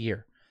start the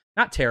year.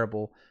 Not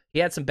terrible. He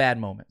had some bad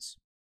moments.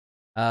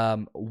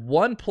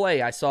 One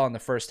play I saw in the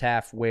first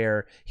half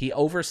where he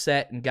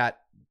overset and got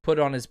put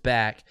on his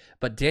back,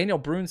 but Daniel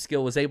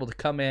Brunskill was able to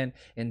come in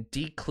and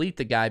decleat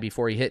the guy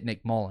before he hit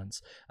Nick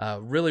Mullins.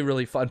 Really,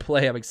 really fun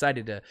play. I'm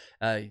excited to,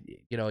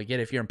 again,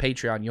 if you're on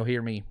Patreon, you'll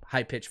hear me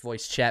high-pitched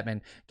voice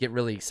Chapman get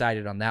really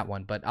excited on that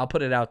one, but I'll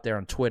put it out there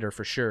on Twitter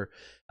for sure.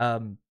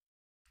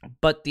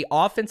 But the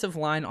offensive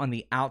line on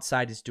the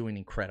outside is doing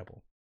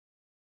incredible.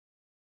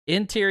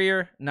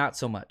 Interior, not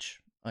so much.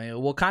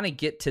 We'll kind of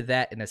get to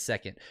that in a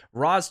second.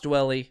 Ross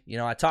Dwelley,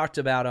 I talked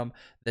about him,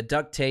 the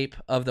duct tape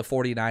of the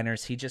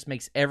 49ers. He just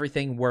makes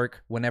everything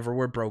work whenever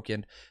we're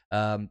broken.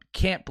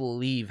 Can't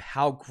believe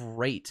how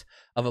great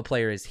of a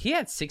player is. He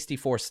had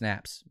 64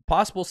 snaps,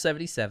 possible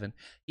 77.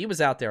 He was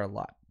out there a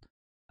lot.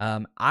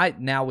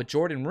 Now with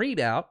Jordan Reed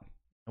out,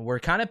 we're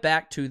kind of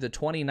back to the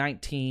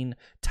 2019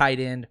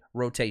 tight end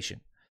rotation.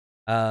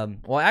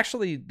 Well,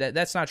 actually,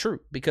 that's not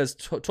true because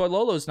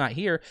Toilolo's not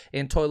here,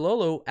 and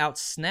Toilolo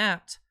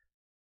outsnapped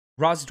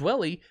Ross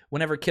Dwelley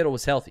whenever Kittle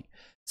was healthy.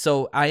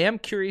 So I am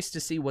curious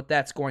to see what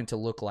that's going to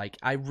look like.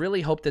 I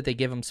really hope that they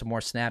give him some more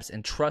snaps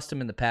and trust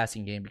him in the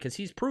passing game because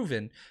he's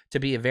proven to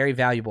be a very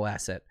valuable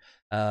asset.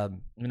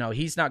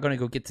 He's not going to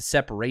go get the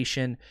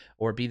separation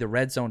or be the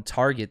red zone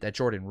target that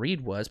Jordan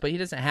Reed was, but he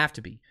doesn't have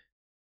to be.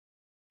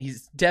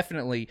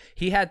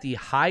 He had the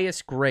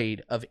highest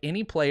grade of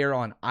any player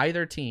on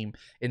either team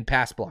in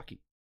pass blocking.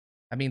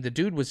 I mean, the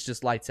dude was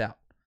just lights out.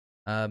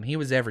 He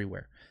was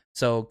everywhere.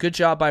 So good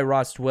job by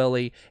Ross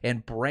Dwelley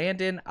and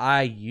Brandon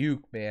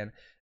Ayuk, man.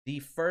 The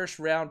first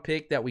round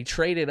pick that we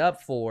traded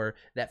up for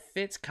that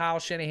fits Kyle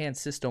Shanahan's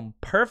system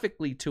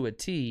perfectly to a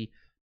T.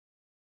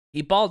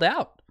 He balled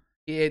out.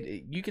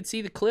 You can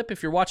see the clip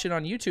if you're watching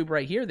on YouTube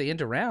right here, the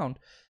end around.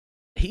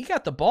 He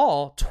got the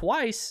ball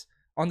twice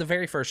on the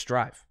very first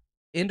drive.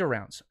 End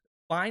arounds.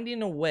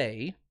 Finding a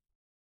way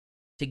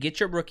to get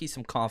your rookie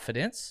some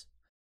confidence,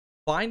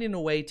 finding a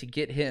way to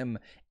get him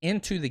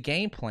into the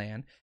game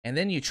plan, and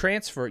then you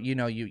transfer,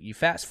 you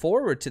fast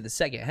forward to the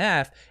second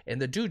half,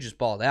 and the dude just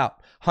balled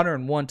out.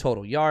 101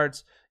 total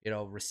yards,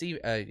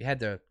 had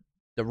the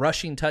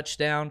rushing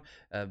touchdown,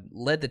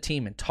 led the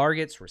team in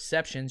targets,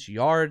 receptions,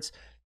 yards.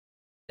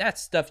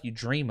 That's stuff you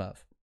dream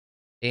of.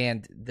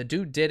 And the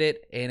dude did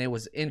it, and it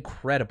was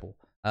incredible.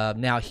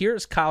 Now,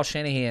 here's Kyle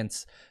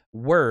Shanahan's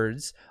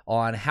words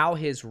on how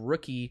his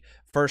rookie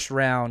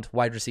first-round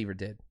wide receiver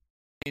did.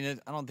 I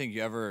don't think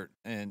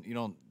you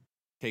don't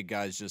take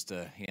guys just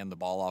to hand the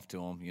ball off to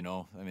them,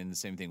 the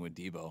same thing with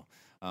Debo.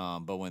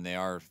 But when they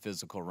are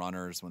physical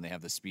runners, when they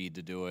have the speed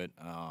to do it,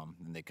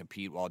 and they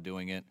compete while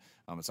doing it,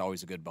 it's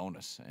always a good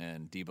bonus.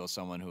 And Debo's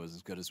someone who is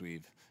as good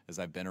as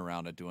I've been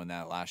around at doing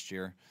that last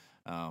year.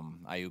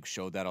 Ayuk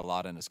showed that a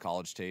lot in his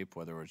college tape,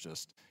 whether it was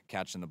just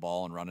catching the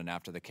ball and running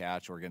after the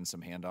catch or getting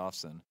some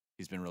handoffs. And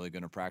he's been really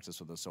good in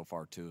practice with us so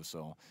far too.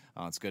 So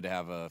it's good to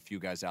have a few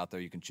guys out there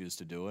you can choose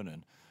to do it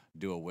and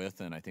do it with.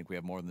 And I think we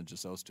have more than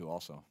just those two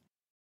also.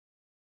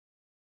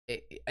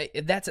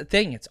 That's a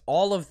thing. It's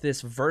all of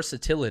this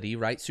versatility,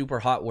 right? Super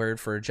hot word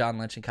for John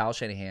Lynch and Kyle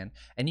Shanahan.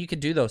 And you can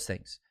do those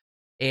things.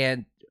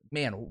 And,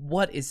 man,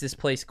 what is this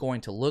place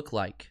going to look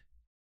like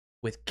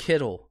with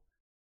Kittle,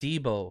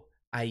 Debo,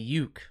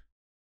 Ayuk?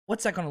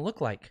 What's that going to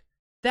look like?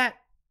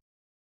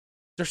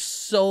 There's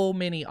so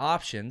many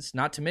options,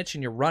 not to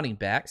mention your running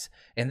backs.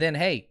 And then,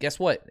 hey, guess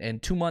what? In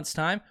 2 months'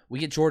 time, we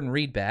get Jordan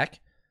Reed back.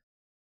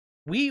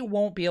 We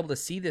won't be able to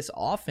see this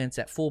offense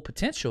at full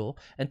potential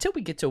until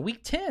we get to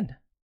week 10.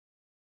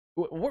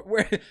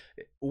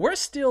 We're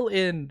still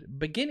in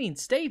beginning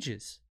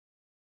stages,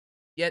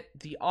 yet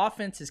the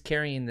offense is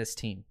carrying this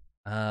team.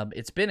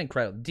 It's been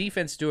incredible.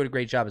 Defense doing a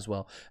great job as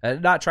well.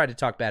 Not trying to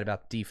talk bad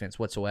about the defense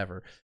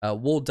whatsoever.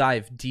 We'll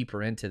dive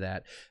deeper into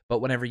that. But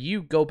whenever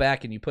you go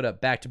back and you put up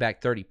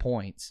back-to-back 30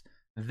 points,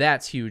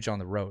 that's huge on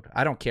the road.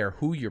 I don't care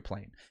who you're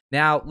playing.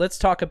 Now, let's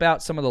talk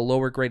about some of the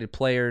lower-graded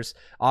players.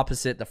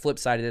 Opposite, the flip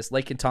side of this,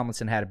 Laken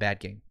Tomlinson had a bad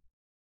game.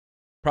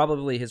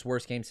 Probably his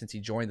worst game since he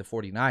joined the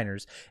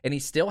 49ers, and he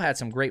still had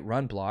some great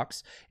run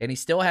blocks, and he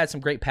still had some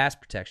great pass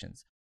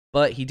protections,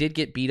 but he did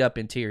get beat up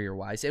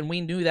interior-wise, and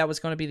we knew that was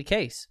going to be the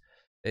case.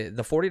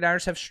 The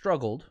 49ers have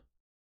struggled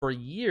for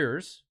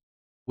years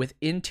with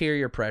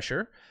interior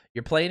pressure.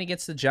 You're playing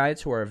against the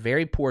Giants, who are a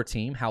very poor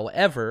team.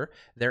 However,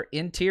 their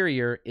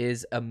interior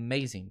is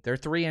amazing. Their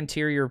 3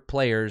 interior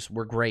players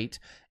were great,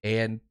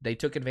 and they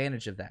took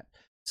advantage of that.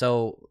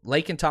 So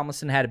Laken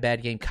Tomlinson had a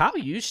bad game. Kyle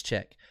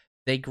Juszczyk,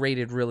 they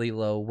graded really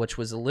low, which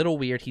was a little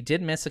weird. He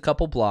did miss a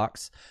couple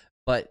blocks,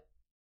 but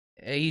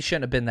he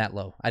shouldn't have been that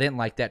low. I didn't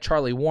like that.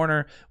 Charlie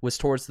Warner was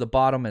towards the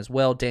bottom as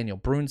well. Daniel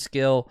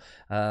Brunskill,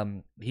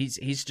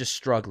 he's just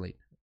struggling.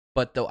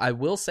 But though I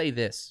will say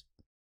this,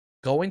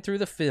 going through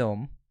the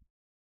film,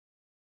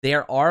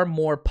 there are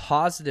more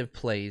positive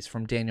plays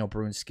from Daniel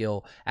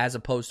Brunskill as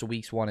opposed to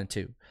weeks 1 and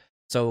 2.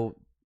 So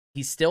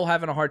he's still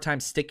having a hard time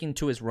sticking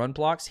to his run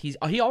blocks. He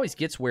always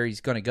gets where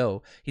he's going to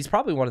go. He's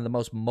probably one of the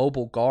most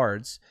mobile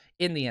guards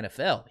in the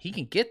NFL. He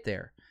can get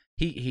there.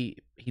 He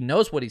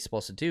knows what he's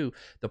supposed to do.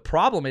 The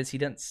problem is he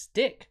doesn't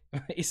stick.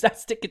 He's not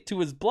sticking to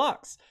his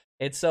blocks.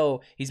 And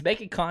so he's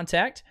making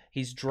contact,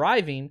 he's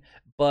driving,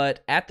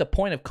 but at the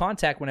point of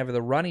contact, whenever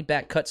the running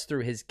back cuts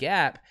through his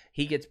gap,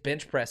 he gets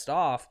bench pressed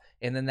off,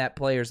 and then that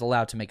player is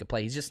allowed to make a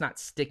play. He's just not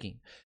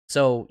sticking.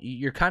 So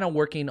you're kind of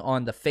working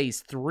on the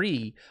phase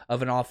 3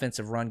 of an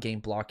offensive run game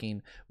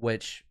blocking,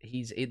 which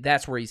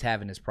that's where he's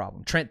having his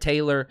problem. Trent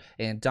Taylor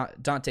and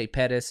Dante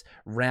Pettis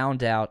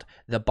round out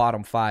the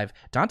bottom 5.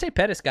 Dante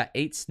Pettis got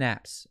 8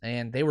 snaps,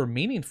 and they were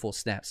meaningful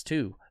snaps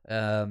too.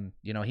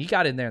 He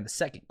got in there in the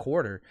second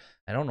quarter.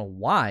 I don't know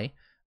why,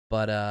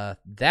 but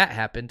that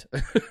happened.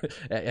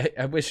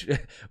 I wish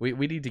we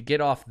need to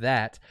get off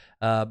that.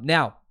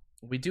 Now,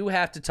 we do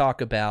have to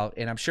talk about,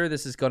 and I'm sure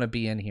this is going to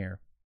be in here,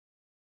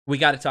 we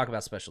got to talk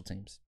about special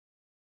teams.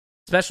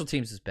 Special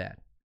teams is bad.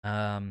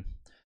 And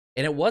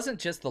it wasn't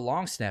just the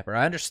long snapper.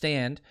 I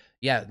understand.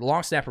 Yeah, the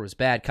long snapper was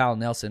bad. Kyle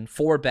Nelson,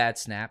 4 bad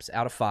snaps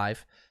out of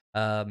 5.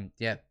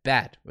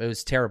 Bad. It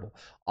was terrible.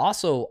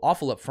 Also,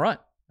 awful up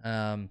front.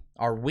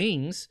 Our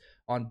wings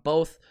on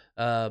both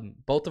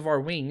of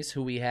our wings,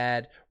 who we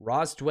had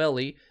Roz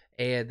Dwelly,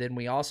 and then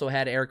we also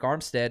had Eric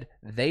Armstead.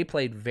 They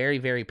played very,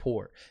 very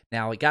poor.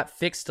 Now, it got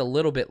fixed a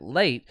little bit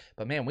late,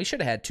 but man, we should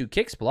have had 2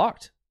 kicks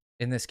blocked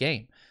in this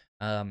game.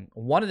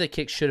 One of the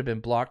kicks should have been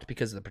blocked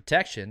because of the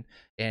protection,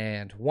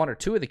 and 1 or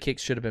 2 of the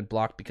kicks should have been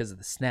blocked because of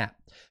the snap.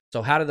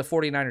 So how did the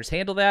 49ers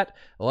handle that?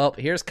 Well,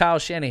 here's Kyle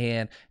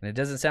Shanahan, and it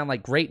doesn't sound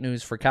like great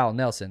news for Kyle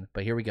Nelson,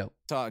 but here we go.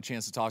 A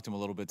chance to talk to him a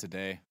little bit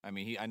today. I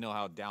mean, I know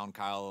how down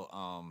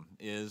Kyle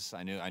is.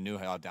 I knew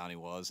how down he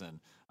was, and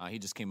he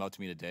just came up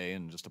to me today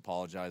and just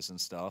apologized and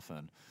stuff.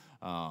 And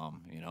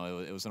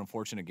it was an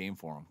unfortunate game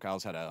for him.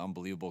 Kyle's had an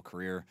unbelievable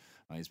career.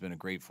 He's been a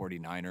great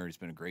 49er. He's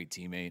been a great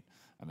teammate.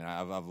 I mean,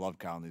 I've loved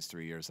Kyle in these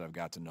 3 years that I've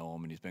got to know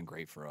him, and he's been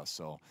great for us.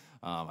 So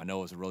I know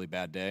it was a really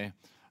bad day.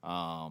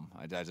 I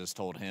just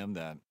told him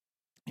that,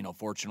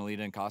 fortunately, it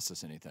didn't cost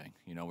us anything.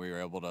 We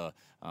were able to.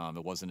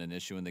 It wasn't an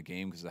issue in the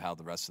game because of how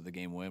the rest of the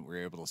game went. We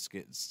were able to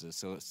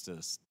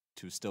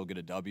still get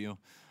a W.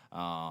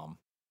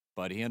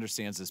 But he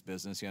understands this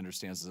business. He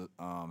understands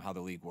how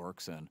the league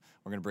works, and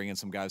we're going to bring in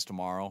some guys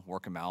tomorrow,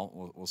 work them out.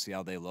 We'll see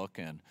how they look,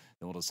 and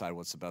then we'll decide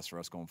what's the best for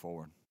us going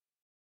forward.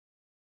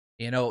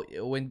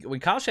 When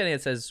Kyle Shanahan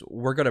says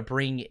we're going to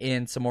bring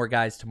in some more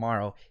guys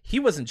tomorrow, he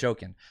wasn't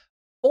joking.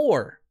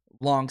 4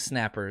 long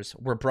snappers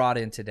were brought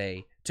in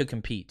today to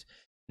compete.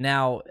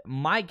 Now,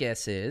 my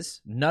guess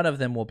is none of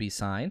them will be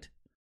signed,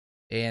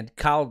 and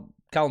Kyle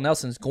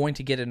Nelson's going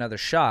to get another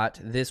shot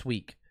this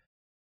week.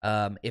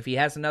 If he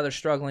has another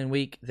struggling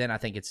week, then I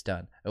think it's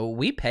done.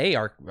 We pay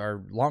our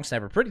long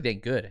snapper pretty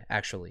dang good,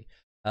 actually.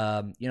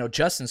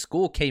 Justin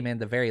School came in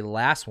the very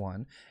last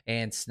one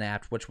and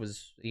snapped, which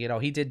was,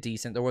 he did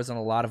decent. There wasn't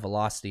a lot of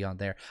velocity on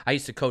there. I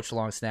used to coach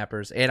long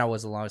snappers, and I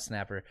was a long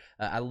snapper.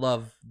 I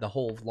love the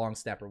whole long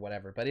snapper,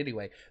 whatever. But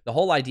anyway, the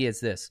whole idea is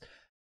this.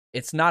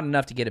 It's not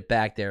enough to get it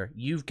back there.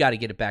 You've got to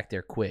get it back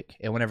there quick.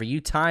 And whenever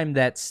you time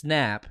that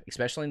snap,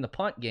 especially in the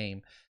punt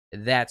game,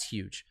 that's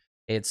huge.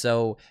 And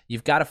so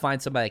you've got to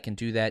find somebody that can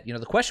do that.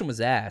 The question was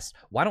asked,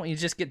 why don't you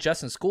just get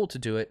Justin School to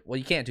do it? Well,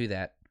 you can't do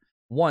that.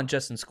 1,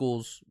 Justin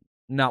School's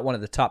not one of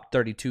the top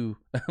 32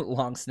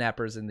 long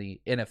snappers in the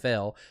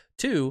NFL.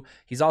 2,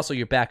 he's also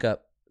your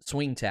backup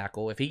swing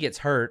tackle. If he gets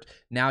hurt,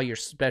 now your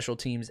special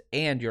teams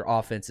and your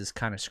offense is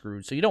kind of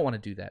screwed. So you don't want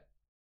to do that.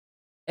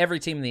 Every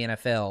team in the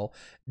NFL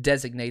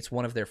designates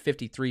one of their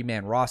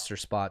 53-man roster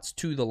spots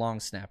to the long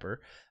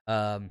snapper.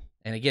 And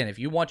again, if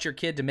you want your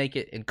kid to make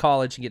it in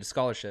college and get a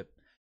scholarship,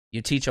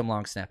 you teach him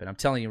long snapping. I'm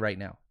telling you right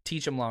now,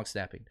 teach him long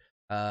snapping.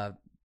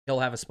 He'll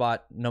have a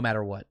spot no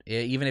matter what,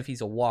 even if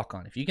he's a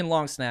walk-on. If you can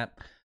long snap,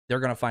 they're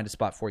going to find a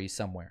spot for you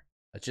somewhere.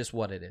 That's just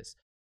what it is.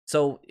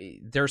 So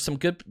there's some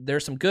good,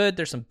 there's some bad,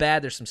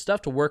 there's some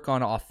stuff to work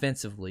on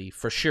offensively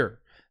for sure.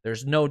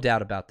 There's no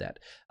doubt about that.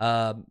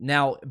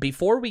 Now,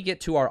 before we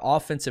get to our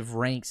offensive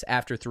ranks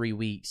after 3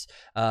 weeks,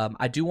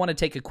 I do want to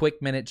take a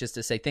quick minute just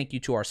to say thank you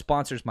to our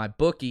sponsors,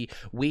 MyBookie.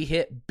 We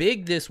hit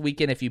big this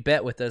weekend if you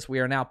bet with us. We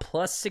are now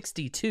plus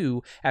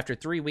 62 after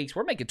 3 weeks.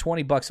 We're making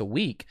 $20 a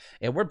week,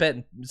 and we're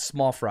betting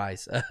small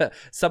fries.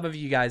 Some of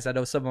you guys, I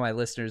know some of my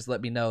listeners,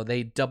 let me know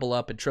they double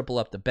up and triple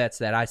up the bets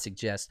that I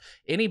suggest.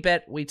 Any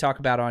bet we talk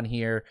about on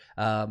here,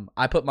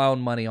 I put my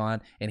own money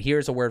on, and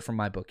here's a word from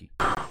MyBookie.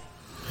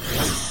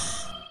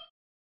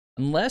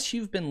 Unless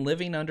you've been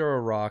living under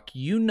a rock,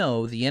 the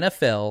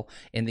NFL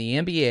and the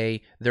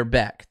NBA, they're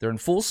back. They're in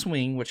full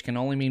swing, which can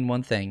only mean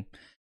one thing.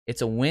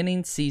 It's a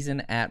winning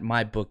season at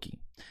MyBookie.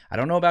 I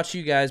don't know about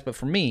you guys, but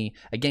for me,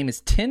 a game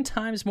is 10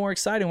 times more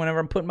exciting whenever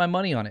I'm putting my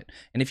money on it.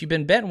 And if you've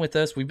been betting with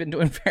us, we've been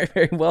doing very,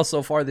 very well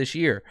so far this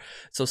year.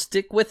 So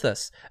stick with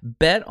us.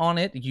 Bet on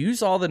it.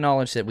 Use all the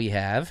knowledge that we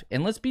have,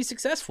 and let's be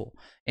successful.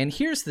 And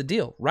here's the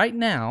deal. Right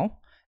now,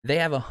 they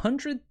have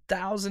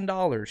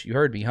 $100,000. You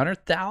heard me.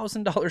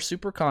 $100,000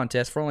 super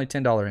contest for only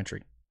 $10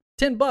 entry.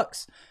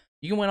 $10.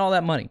 You can win all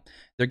that money.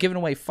 They're giving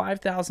away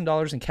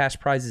 $5,000 in cash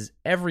prizes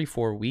every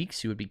 4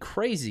 weeks. You would be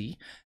crazy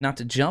not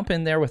to jump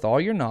in there with all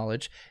your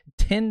knowledge.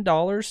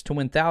 $10 to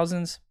win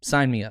thousands.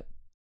 Sign me up.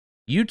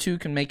 You too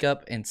can make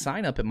up and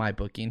sign up at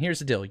MyBookie. And here's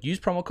the deal. Use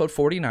promo code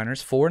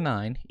 49ers,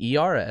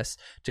 49ERS,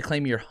 to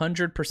claim your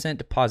 100%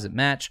 deposit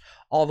match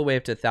all the way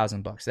up to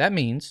 $1,000. That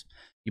means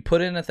you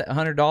put in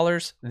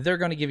 $100, they're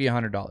going to give you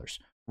 $100.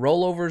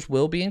 Rollovers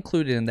will be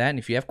included in that, and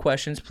if you have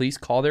questions, please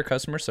call their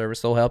customer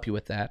service. They'll help you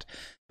with that.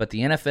 But the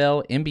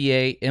NFL,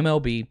 NBA,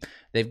 MLB,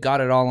 they've got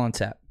it all on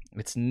tap.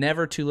 It's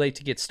never too late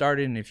to get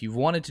started, and if you've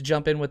wanted to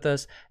jump in with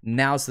us,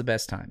 now's the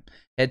best time.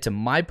 Head to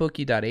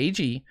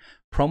mybookie.ag,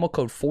 promo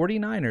code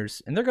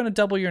 49ers, and they're going to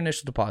double your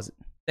initial deposit.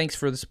 Thanks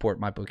for the support,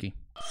 MyBookie.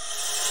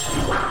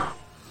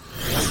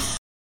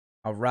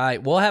 All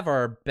right, we'll have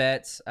our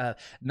bets.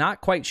 Not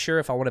quite sure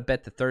if I want to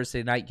bet the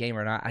Thursday night game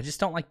or not. I just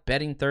don't like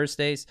betting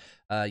Thursdays.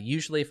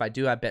 Usually, if I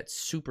do, I bet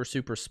super,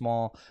 super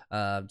small.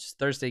 Just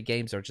Thursday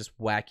games are just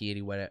wacky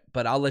anyway.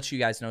 But I'll let you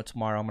guys know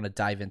tomorrow. I'm going to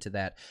dive into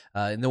that.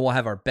 And then we'll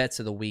have our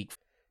bets of the week.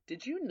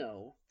 Did you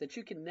know that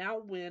you can now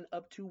win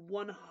up to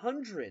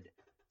 100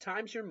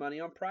 times your money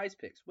on Prize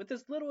Picks with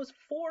as little as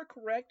 4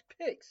 correct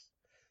picks?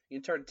 You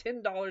can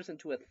turn $10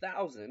 into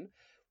 $1,000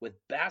 with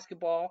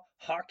basketball,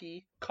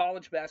 hockey,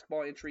 college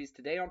basketball entries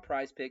today on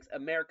Prize Picks,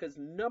 America's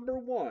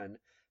 #1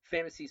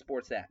 fantasy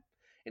sports app.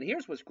 And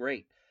here's what's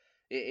great.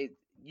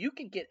 You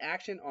can get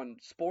action on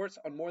sports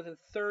on more than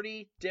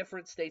 30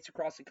 different states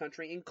across the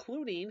country,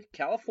 including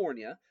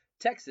California,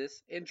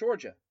 Texas, and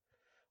Georgia.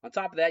 On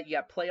top of that, you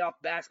got playoff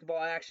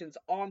basketball actions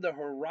on the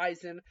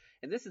horizon,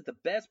 and this is the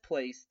best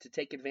place to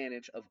take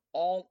advantage of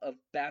all of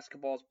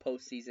basketball's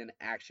postseason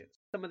actions.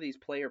 Some of these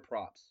player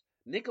props.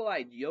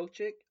 Nikolai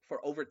Jokic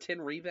for over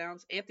 10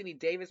 rebounds. Anthony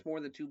Davis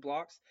more than 2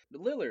 blocks.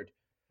 Lillard,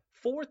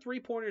 4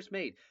 3-pointers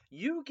made.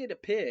 You get to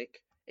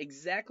pick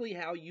exactly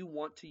how you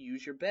want to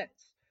use your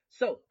bets.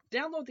 So,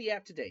 download the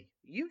app today.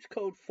 Use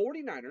code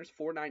 49ers,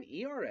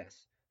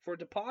 49ERS, for a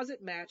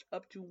deposit match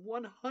up to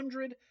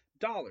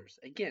 $100.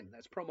 Again,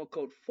 that's promo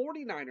code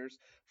 49ers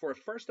for a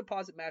first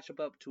deposit match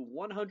up to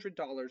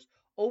 $100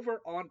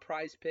 over on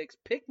Prize Picks.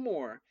 Pick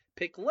more,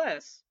 pick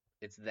less.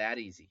 It's that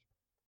easy.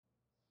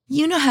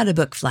 You know how to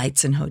book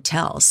flights and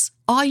hotels.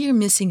 All you're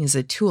missing is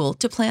a tool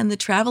to plan the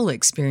travel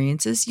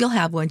experiences you'll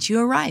have once you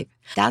arrive.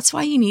 That's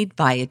why you need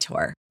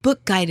Viator.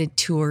 Book guided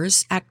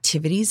tours,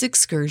 activities,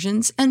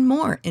 excursions, and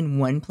more in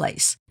one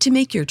place to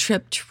make your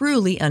trip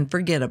truly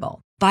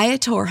unforgettable.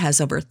 Viator has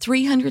over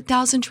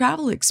 300,000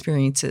 travel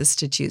experiences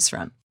to choose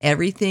from.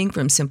 Everything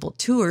from simple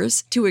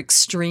tours to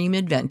extreme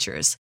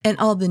adventures and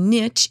all the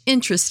niche,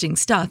 interesting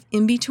stuff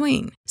in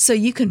between. So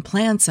you can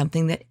plan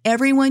something that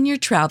everyone you're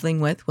traveling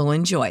with will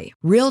enjoy.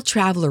 Real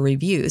traveler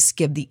reviews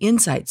give the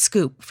inside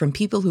scoop from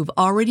people who've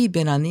already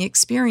been on the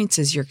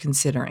experiences you're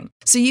considering.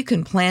 So you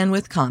can plan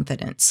with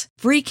confidence.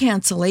 Free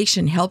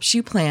cancellation helps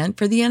you plan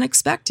for the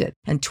unexpected.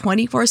 And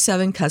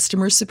 24/7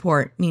 customer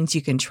support means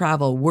you can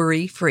travel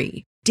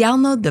worry-free.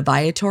 Download the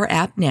Viator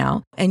app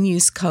now and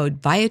use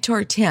code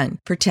Viator10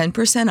 for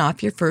 10%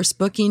 off your first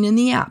booking in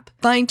the app.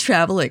 Find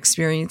travel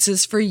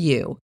experiences for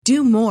you.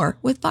 Do more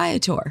with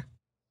Viator.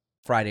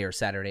 Friday or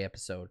Saturday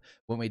episode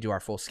when we do our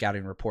full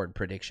scouting report and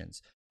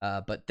predictions.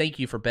 But thank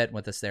you for betting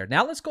with us there.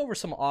 Now let's go over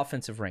some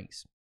offensive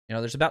ranks. You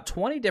know, there's about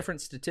 20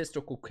 different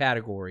statistical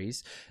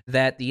categories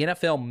that the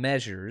NFL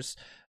measures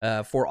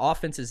for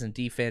offenses and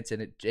defense,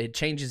 and it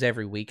changes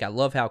every week. I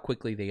love how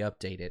quickly they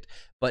update it.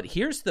 But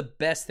here's the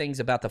best things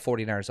about the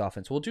 49ers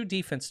offense. We'll do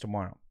defense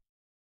tomorrow.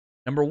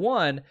 Number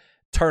 1,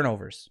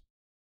 turnovers.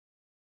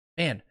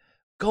 Man,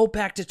 go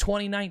back to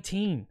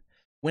 2019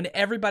 when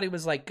everybody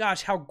was like,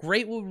 gosh, how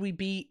great would we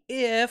be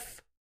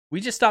if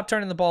we just stopped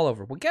turning the ball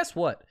over? Well, guess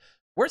what?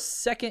 We're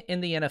second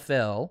in the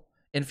NFL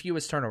in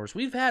fewest turnovers.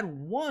 We've had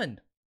one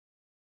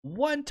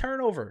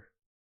turnover.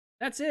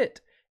 That's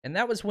it. And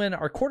that was when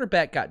our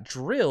quarterback got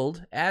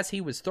drilled as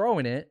he was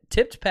throwing it,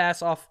 tipped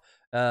pass off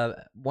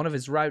one of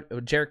his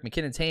Jerick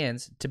McKinnon's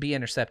hands to be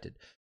intercepted.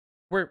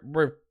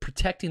 We're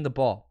protecting the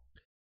ball.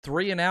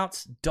 3 and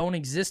outs don't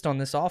exist on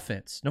this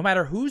offense, no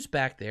matter who's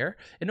back there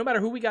and no matter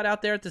who we got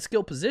out there at the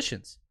skill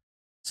positions.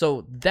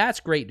 So that's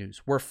great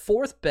news. We're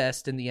 4th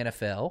best in the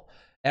NFL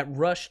at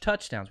rush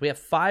touchdowns. We have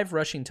 5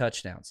 rushing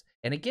touchdowns.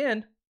 And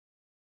again,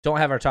 don't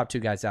have our top 2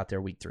 guys out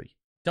there week 3.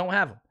 Don't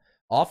have them.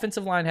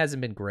 Offensive line hasn't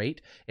been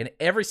great, and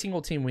every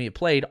single team we have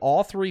played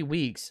all 3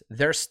 weeks,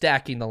 they're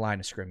stacking the line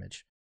of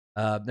scrimmage.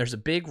 There's a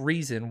big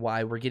reason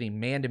why we're getting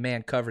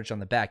man-to-man coverage on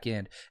the back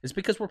end. It's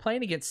because we're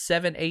playing against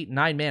 7, 8,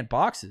 9-man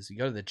boxes. You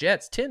go to the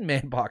Jets,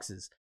 10-man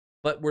boxes,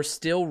 but we're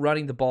still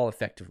running the ball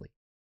effectively.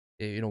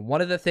 You know,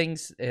 one of the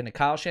things in a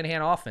Kyle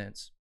Shanahan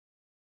offense,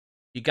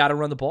 You got to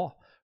run the ball.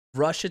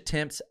 Rush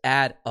attempts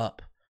add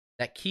up.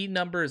 That key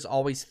number is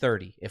always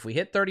 30. If we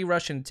hit 30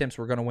 rushing attempts,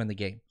 we're going to win the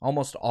game,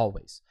 almost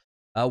always.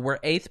 We're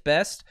 8th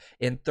best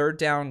in third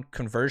down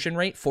conversion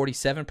rate,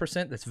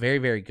 47%. That's very,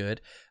 very good.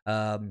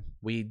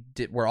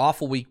 We're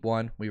awful week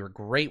 1. We were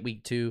great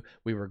week 2.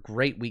 We were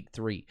great week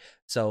 3.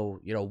 So,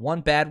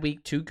 1 bad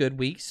week, 2 good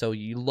weeks. So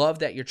you love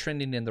that you're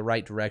trending in the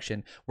right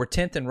direction. We're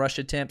 10th in rush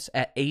attempts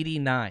at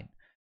 89.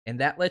 And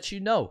that lets you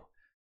know,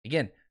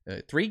 again,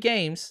 3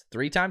 games,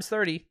 3 times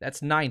 30,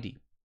 that's 90.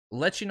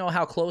 Lets you know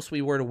how close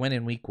we were to win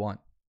in week 1.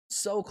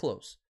 So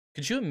close.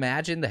 Could you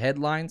imagine the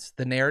headlines,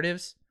 the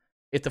narratives?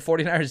 If the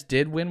 49ers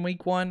did win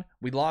week 1,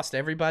 we lost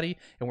everybody,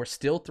 and we're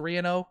still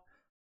 3-0.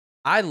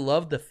 I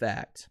love the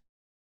fact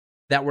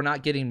that we're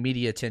not getting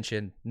media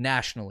attention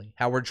nationally,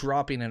 how we're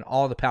dropping in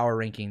all the power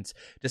rankings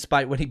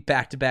despite winning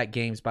back-to-back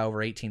games by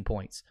over 18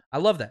 points. I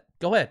love that.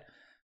 Go ahead.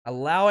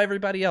 Allow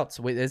everybody else.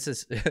 This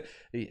is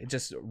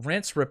just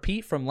rinse,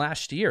 repeat from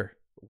last year.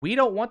 We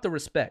don't want the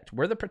respect.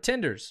 We're the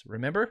pretenders,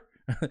 remember?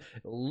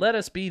 Let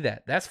us be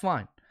that. That's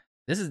fine.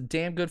 This is a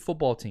damn good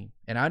football team.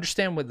 And I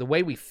understand the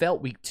way we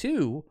felt week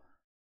 2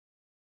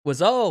 was,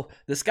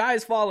 the sky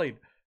is falling.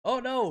 Oh,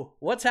 no.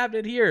 What's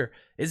happening here?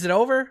 Is it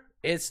over?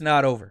 It's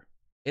not over.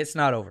 It's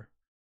not over.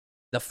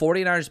 The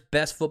 49ers'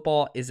 best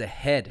football is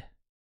ahead.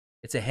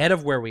 It's ahead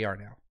of where we are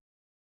now.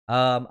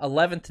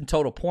 11th in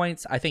total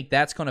points. I think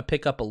that's going to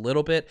pick up a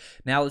little bit.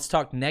 Now let's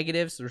talk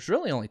negatives. There's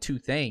really only 2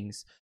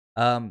 things.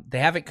 They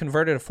haven't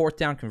converted a 4th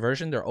down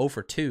conversion. They're 0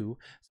 for 2.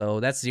 So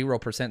that's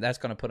 0%. That's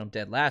going to put them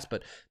dead last.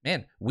 But,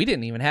 man, we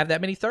didn't even have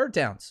that many 3rd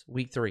downs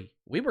week 3.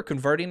 We were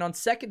converting on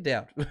 2nd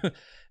down.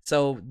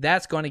 So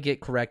that's going to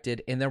get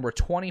corrected. And then we're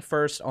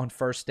 21st on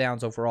 1st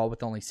downs overall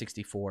with only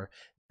 64.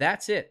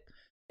 That's it.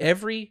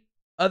 Every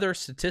other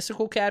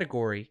statistical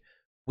category,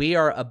 we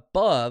are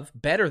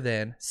better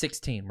than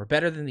 16. We're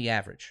better than the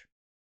average.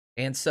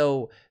 And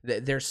so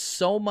there's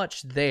so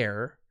much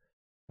there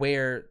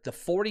where the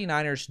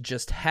 49ers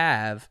just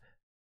have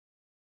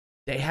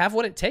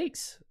what it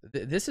takes.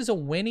 This is a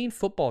winning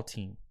football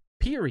team,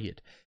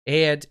 period.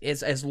 And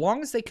as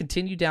long as they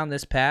continue down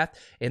this path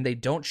and they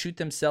don't shoot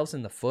themselves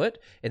in the foot,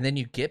 and then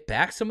you get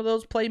back some of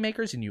those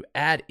playmakers and you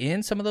add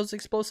in some of those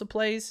explosive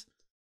plays,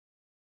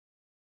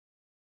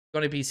 it's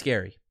going to be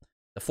scary.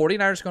 The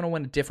 49ers are going to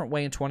win a different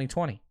way in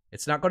 2020.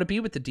 It's not going to be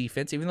with the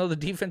defense, even though the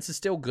defense is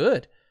still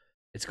good.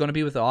 It's going to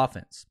be with the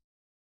offense.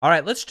 All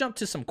right, let's jump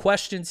to some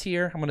questions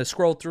here. I'm going to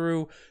scroll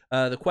through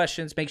the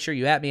questions. Make sure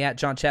you at me at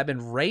John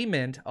Chapman.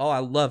 Raymond, I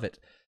love it.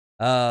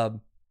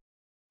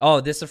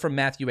 This is from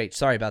Matthew H.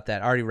 Sorry about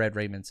that. I already read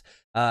Raymond's.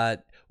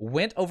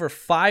 Went over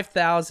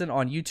 5,000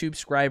 on YouTube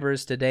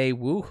subscribers today.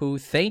 Woohoo.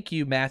 Thank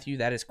you, Matthew.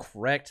 That is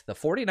correct. The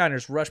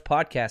 49ers Rush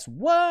podcast.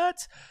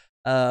 What?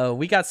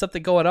 We got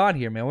something going on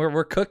here, man.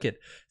 We're cooking.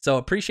 So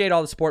appreciate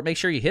all the support. Make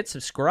sure you hit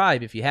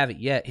subscribe if you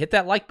haven't yet. Hit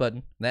that like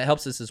button. That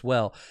helps us as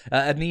well.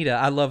 Anita,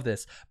 I love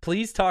this.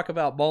 Please talk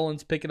about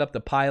Mullins picking up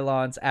the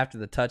pylons after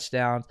the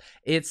touchdowns.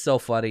 It's so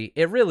funny.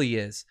 It really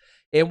is.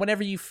 And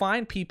whenever you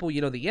find people, the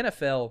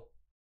NFL,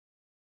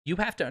 you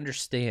have to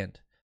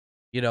understand,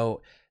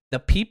 the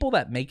people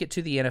that make it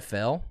to the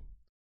NFL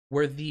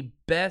were the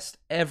best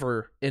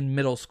ever in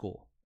middle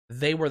school.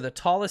 They were the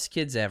tallest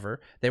kids ever.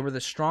 They were the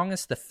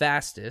strongest, the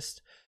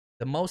fastest,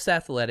 the most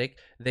athletic.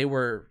 They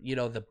were,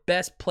 the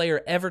best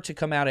player ever to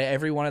come out of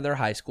every one of their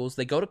high schools.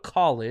 They go to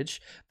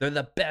college. They're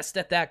the best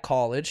at that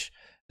college.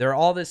 They're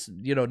all this,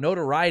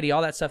 notoriety,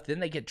 all that stuff. Then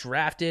they get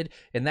drafted,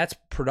 and that's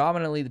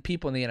predominantly the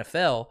people in the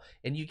NFL.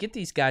 And you get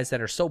these guys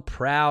that are so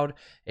proud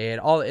and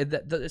all.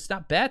 It's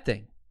not a bad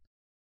thing.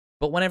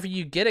 But whenever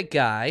you get a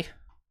guy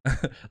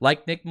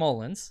like Nick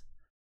Mullins,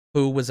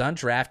 who was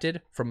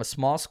undrafted from a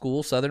small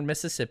school, Southern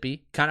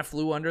Mississippi, kind of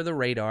flew under the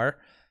radar,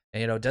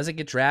 and, doesn't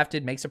get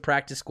drafted, makes a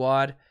practice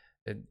squad,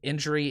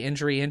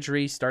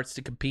 injury, starts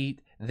to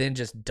compete, then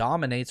just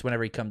dominates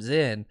whenever he comes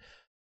in.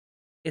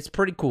 It's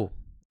pretty cool.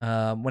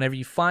 Whenever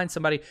you find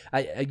somebody,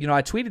 I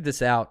tweeted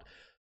this out.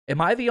 Am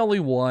I the only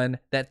one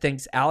that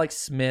thinks Alex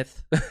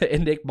Smith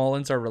and Nick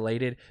Mullins are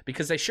related?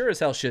 Because they sure as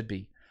hell should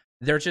be.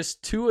 They're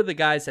just 2 of the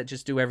guys that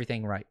just do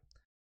everything right.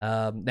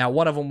 Now,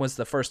 one of them was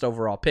the first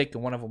overall pick,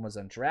 and one of them was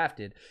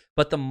undrafted,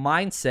 but the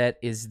mindset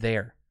is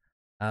there.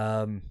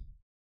 And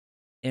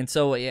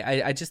so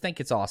I just think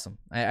it's awesome.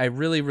 I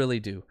really, really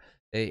do.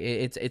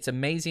 It's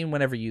amazing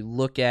whenever you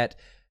look at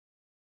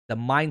the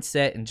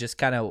mindset and just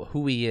kind of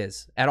who he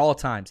is at all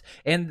times.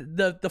 And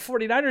the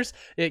 49ers,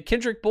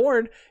 Kendrick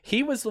Bourne,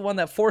 he was the one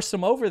that forced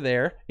him over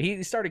there.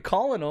 He started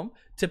calling him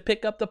to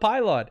pick up the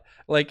pylon.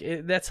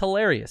 That's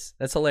hilarious.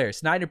 That's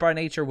hilarious. Niner by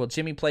nature, will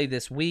Jimmy play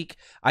this week?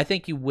 I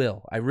think he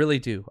will. I really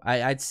do.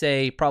 I'd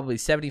say probably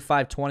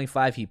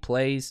 75-25 he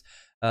plays.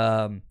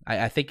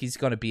 I think he's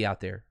going to be out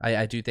there.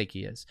 I do think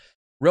he is.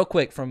 Real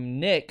quick from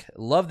Nick,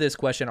 love this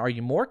question. Are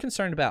you more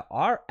concerned about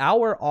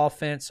our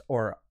offense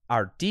or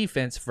our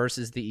defense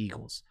versus the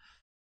Eagles?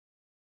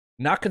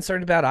 Not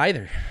concerned about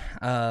either.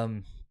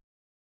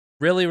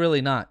 Really,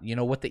 really not.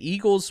 What the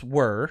Eagles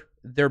were,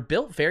 they're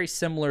built very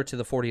similar to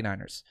the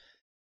 49ers.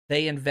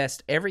 They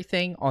invest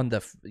everything on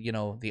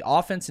the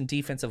offense and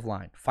defensive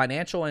line,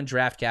 financial and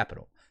draft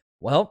capital.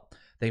 Well,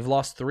 they've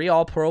lost 3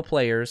 all-pro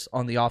players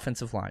on the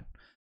offensive line.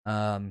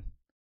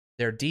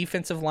 Their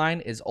defensive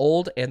line is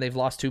old, and they've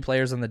lost 2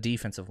 players on the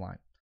defensive line.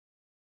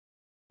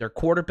 Their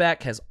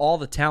quarterback has all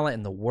the talent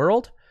in the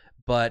world,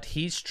 but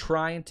he's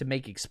trying to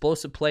make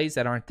explosive plays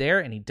that aren't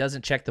there, and he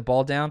doesn't check the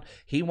ball down.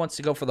 He wants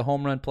to go for the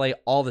home run play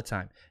all the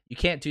time. You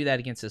can't do that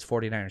against this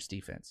 49ers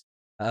defense.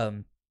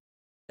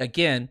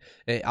 Again,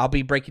 I'll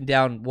be breaking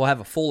down. We'll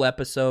have a full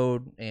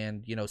episode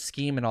and,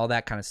 scheme and all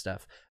that kind of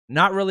stuff.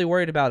 Not really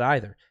worried about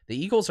either.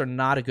 The Eagles are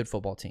not a good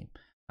football team.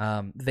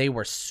 They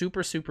were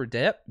super, super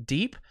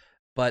deep,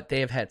 but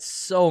they have had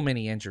so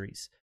many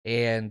injuries.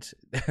 And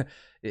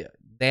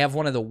they have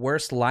one of the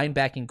worst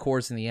linebacking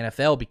cores in the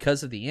NFL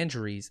because of the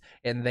injuries,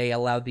 and they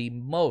allow the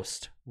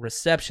most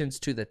receptions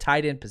to the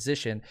tight end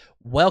position.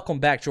 Welcome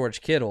back,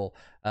 George Kittle.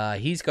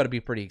 He's going to be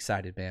pretty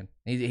excited, man.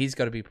 He's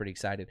going to be pretty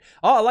excited.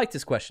 Oh, I like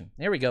this question.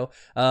 There we go.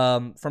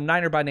 From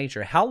Niner by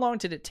Nature. How long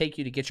did it take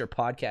you to get your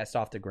podcast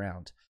off the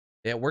ground?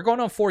 Yeah, we're going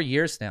on 4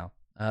 years now.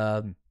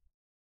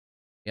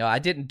 I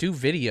didn't do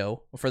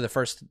video for the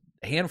first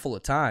handful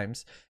of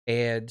times,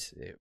 and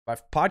my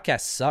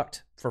podcast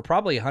sucked for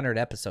probably 100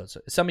 episodes.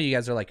 Some of you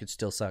guys are like, it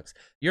still sucks.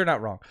 You're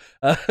not wrong.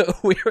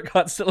 We were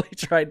constantly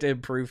trying to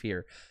improve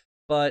here.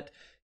 But,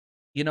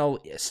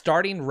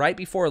 starting right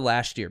before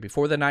last year,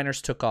 before the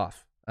Niners took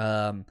off,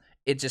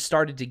 it just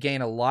started to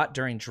gain a lot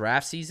during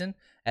draft season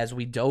as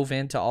we dove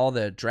into all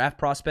the draft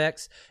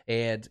prospects.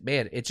 And,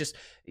 man,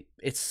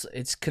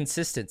 it's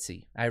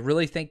consistency. I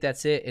really think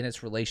that's it in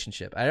its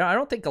relationship. I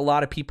don't think a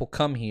lot of people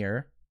come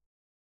here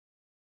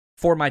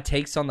for my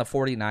takes on the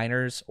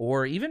 49ers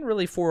or even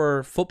really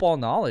for football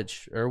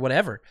knowledge or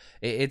whatever.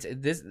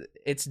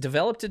 It's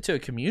developed into a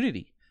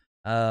community.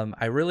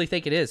 I really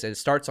think it is. It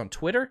starts on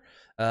Twitter,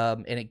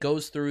 and it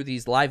goes through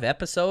these live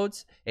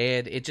episodes,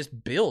 and it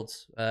just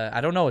builds.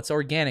 I don't know. It's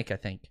organic, I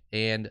think.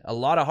 And a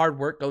lot of hard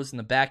work goes in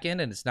the back end,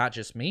 and it's not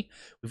just me.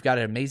 We've got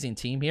an amazing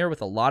team here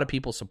with a lot of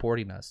people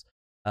supporting us.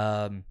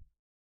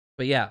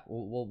 But yeah,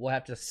 we'll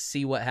have to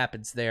see what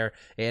happens there.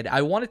 And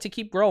I want it to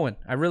keep growing.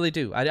 I really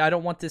do. I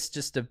don't want this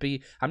just to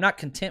be, I'm not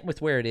content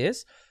with where it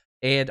is.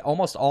 And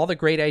almost all the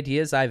great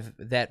ideas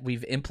that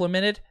we've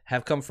implemented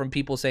have come from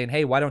people saying,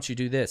 hey, why don't you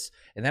do this?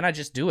 And then I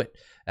just do it.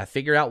 I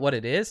figure out what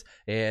it is,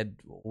 and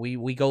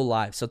we go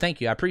live. So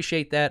thank you. I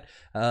appreciate that.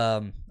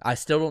 I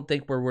still don't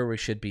think we're where we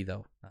should be,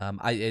 though.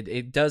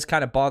 It does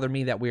kind of bother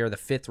me that we are the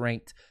 5th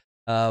ranked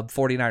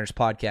 49ers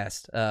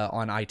podcast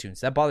on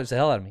iTunes. That bothers the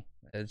hell out of me.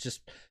 It's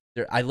just,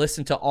 I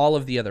listen to all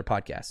of the other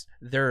podcasts.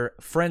 They're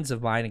friends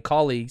of mine and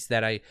colleagues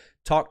that I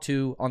talk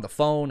to on the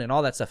phone and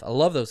all that stuff. I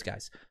love those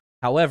guys.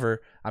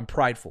 However, I'm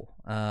prideful.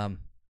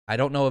 I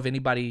don't know of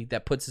anybody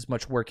that puts as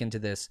much work into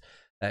this.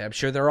 I'm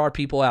sure there are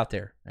people out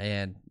there,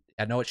 and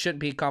I know it shouldn't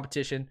be a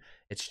competition.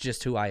 It's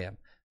just who I am.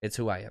 It's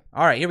who I am.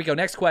 All right, here we go.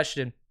 Next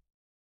question.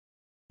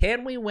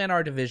 Can we win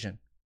our division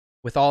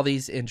with all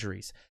these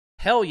injuries?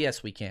 Hell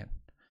yes, we can.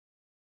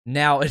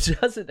 Now, it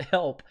doesn't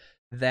help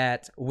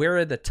that we're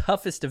in the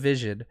toughest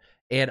division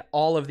in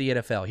all of the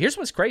NFL. Here's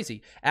what's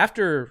crazy.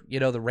 After,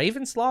 the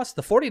Ravens lost,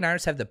 the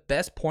 49ers have the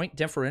best point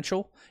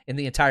differential in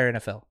the entire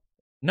NFL.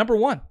 Number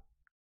 1.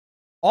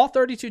 All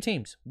 32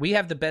 teams, we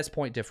have the best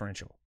point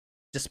differential,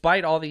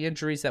 despite all the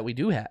injuries that we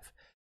do have.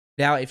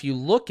 Now, if you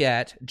look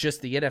at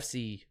just the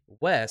NFC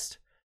West,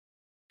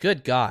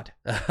 good God,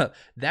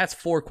 that's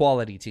 4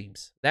 quality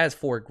teams. That is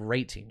 4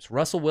 great teams.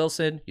 Russell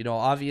Wilson,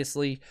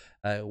 obviously,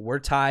 we're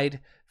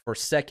tied for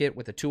second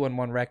with a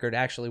 2-1 record.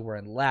 Actually, we're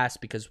in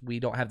last because we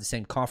don't have the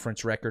same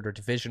conference record or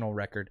divisional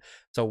record.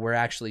 So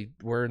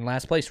we're in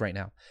last place right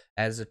now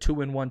as a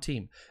 2-1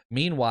 team.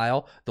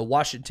 Meanwhile, the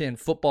Washington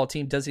football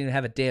team doesn't even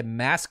have a damn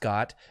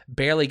mascot,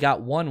 barely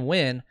got 1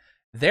 win.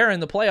 They're in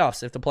the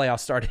playoffs if the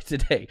playoffs started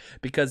today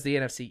because the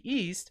NFC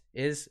East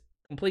is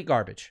complete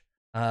garbage.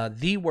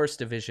 The worst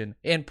division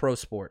in pro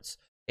sports.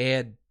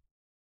 And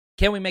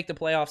can we make the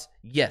playoffs?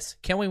 Yes.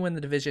 Can we win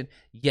the division?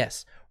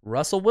 Yes.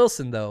 Russell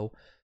Wilson, though,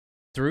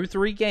 through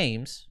 3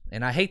 games,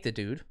 and I hate the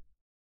dude.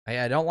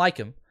 I don't like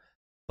him,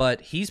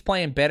 but he's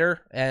playing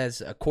better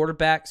as a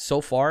quarterback so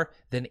far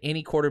than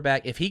any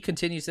quarterback. If he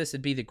continues this,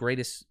 it'd be the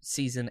greatest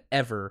season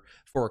ever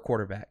for a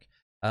quarterback.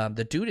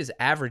 The dude is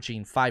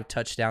averaging 5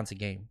 touchdowns a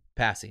game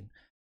passing.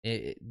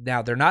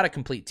 Now, they're not a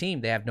complete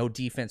team. They have no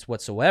defense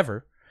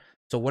whatsoever.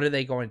 So what are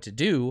they going to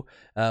do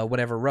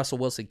whenever Russell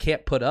Wilson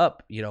can't put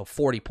up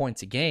 40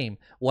 points a game?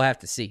 We'll have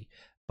to see.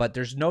 But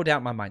there's no doubt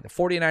in my mind, the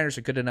 49ers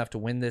are good enough to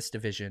win this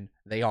division.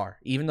 They are,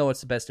 even though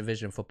it's the best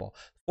division in football.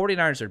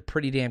 49ers are a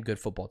pretty damn good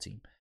football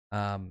team.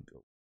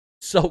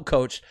 So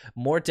coached,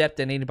 more depth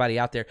than anybody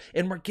out there.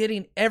 And we're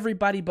getting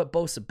everybody but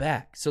Bosa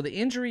back. So the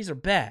injuries are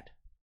bad.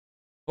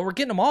 But we're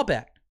getting them all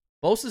back.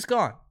 Bosa's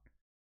gone.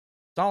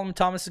 Solomon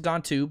Thomas is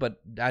gone too, but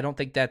I don't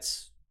think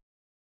that's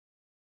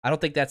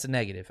a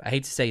negative. I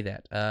hate to say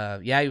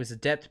that. He was a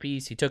depth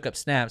piece. He took up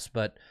snaps,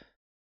 but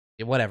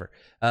whatever.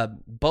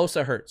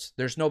 Bosa hurts.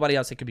 There's nobody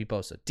else that could be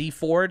Bosa. D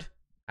Ford,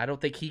 I don't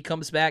think he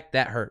comes back.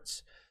 That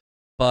hurts.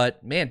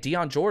 But, man,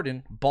 Deion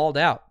Jordan balled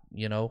out.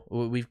 You know,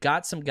 we've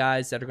got some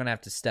guys that are going to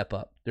have to step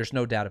up. There's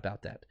no doubt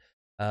about that.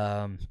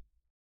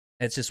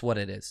 It's just what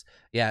it is.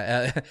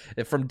 Yeah,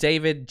 from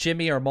David,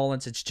 Jimmy or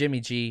Mullins, it's Jimmy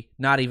G.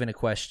 Not even a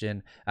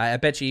question. I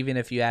bet you even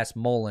if you ask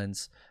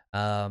Mullins,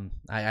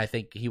 I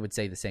think he would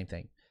say the same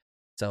thing.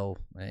 So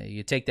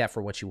you take that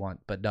for what you want.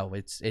 But no,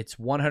 it's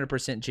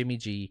 100% Jimmy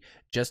G.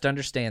 Just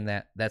understand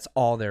that. That's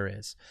all there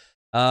is.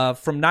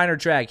 From Niner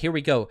Drag, here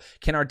we go.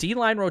 Can our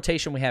D-line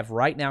rotation we have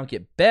right now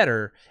get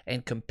better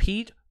and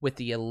compete with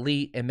the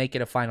elite and make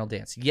it a final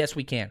dance? Yes,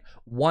 we can.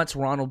 Once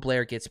Ronald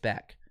Blair gets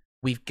back.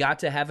 We've got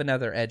to have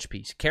another edge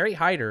piece. Kerry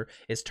Hyder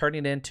is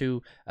turning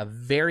into a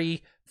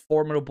very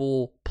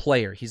formidable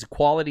player. He's a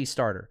quality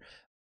starter.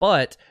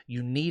 But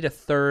you need a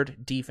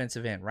third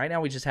defensive end. Right now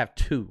we just have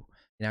two.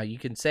 Now you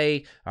can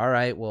say, all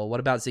right, well,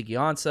 what about Ziggy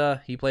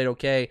Ansah? He played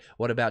okay.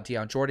 What about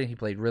Deion Jordan? He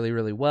played really,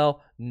 really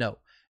well. No.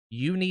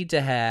 You need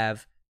to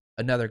have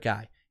another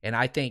guy. And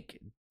I think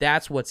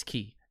that's what's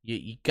key.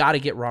 You got to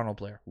get Ronald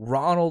Blair.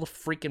 Ronald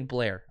freaking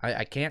Blair.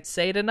 I can't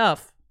say it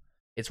enough.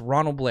 It's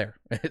Ronald Blair.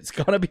 It's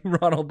going to be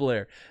Ronald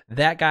Blair.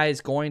 That guy is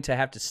going to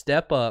have to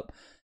step up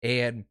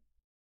and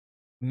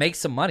make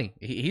some money.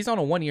 He's on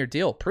a 1-year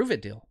deal,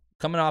 prove-it deal,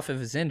 coming off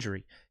of his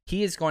injury.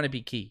 He is going to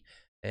be key.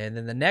 And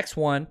then the next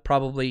one,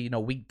 probably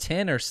week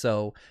 10 or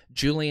so,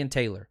 Julian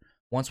Taylor.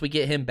 Once we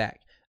get him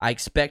back, I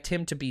expect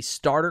him to be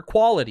starter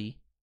quality.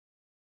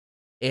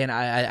 And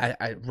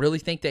I really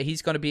think that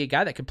he's going to be a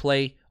guy that can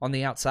play on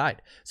the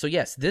outside. So,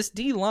 yes, this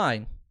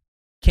D-line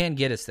can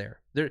get us there.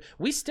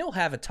 We still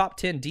have a top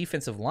 10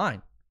 defensive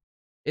line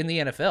in the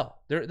NFL.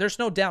 There's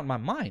no doubt in my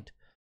mind.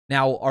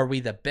 Now, are we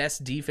the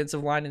best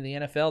defensive line in the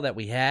NFL that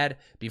we had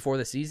before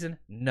the season?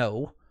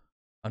 No.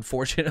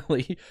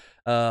 Unfortunately,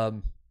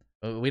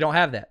 we don't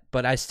have that.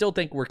 But I still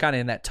think we're kind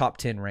of in that top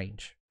 10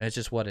 range. That's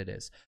just what it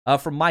is.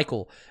 From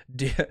Michael,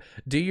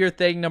 do your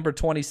thing, number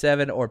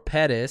 27, or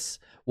Pettis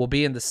will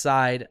be in the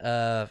side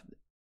of...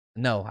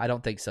 No, I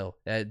don't think so.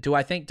 Do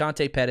I think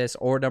Dante Pettis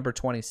or number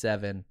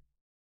 27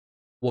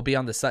 will be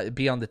on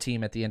the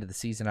team at the end of the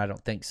season? I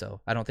don't think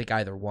so. I don't think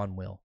either one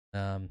will.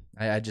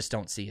 I just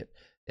don't see it.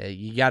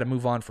 You got to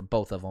move on for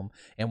both of them.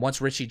 And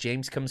once Richie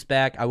James comes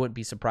back, I wouldn't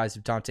be surprised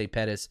if Dante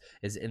Pettis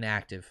is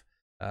inactive.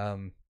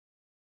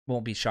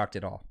 Won't be shocked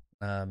at all.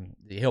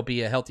 He'll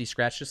be a healthy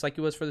scratch just like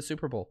he was for the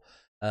Super Bowl.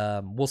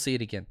 We'll see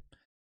it again.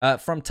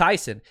 From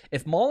Tyson,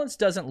 if Mullins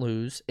doesn't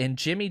lose and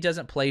Jimmy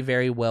doesn't play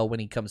very well when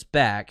he comes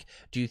back,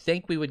 do you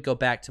think we would go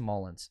back to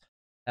Mullins?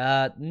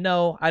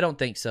 No, I don't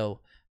think so.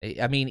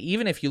 I mean,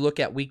 even if you look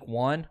at week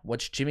 1,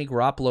 which Jimmy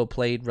Garoppolo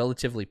played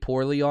relatively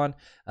poorly on,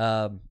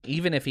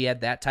 even if he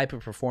had that type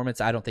of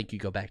performance, I don't think you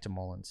go back to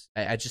Mullins.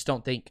 I just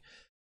don't think.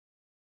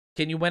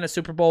 Can you win a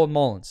Super Bowl with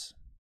Mullins?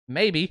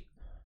 Maybe.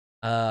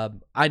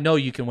 I know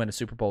you can win a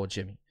Super Bowl with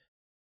Jimmy.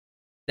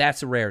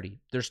 That's a rarity.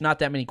 There's not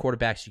that many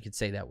quarterbacks you can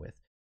say that with.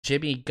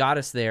 Jimmy got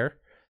us there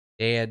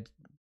and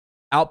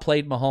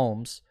outplayed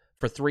Mahomes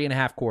for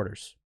 3.5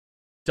 quarters.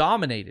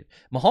 Dominated.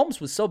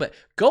 Mahomes was so bad.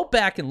 Go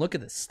back and look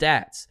at the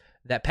stats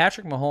that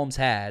Patrick Mahomes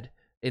had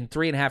in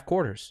 3.5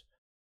 quarters.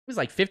 It was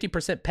like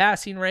 50%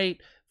 passing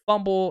rate,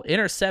 fumble,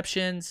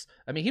 interceptions.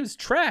 I mean, he was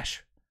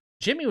trash.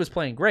 Jimmy was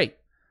playing great.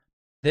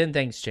 Then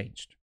things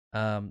changed.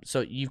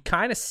 So you've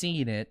kind of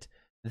seen it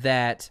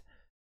that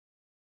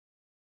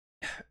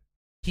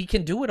he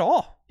can do it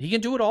all. He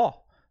can do it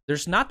all.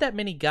 There's not that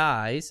many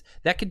guys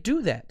that could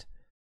do that.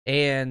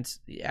 And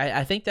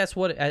I think that's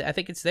what, I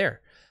think it's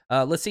there.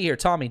 Let's see here.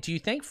 Tommy, do you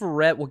think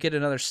Verrett will get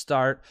another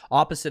start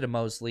opposite of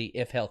Mosley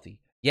if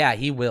healthy? Yeah,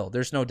 he will.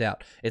 There's no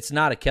doubt. It's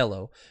not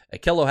Akello.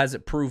 Akello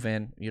hasn't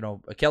proven,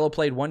 Akello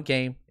played 1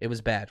 game. It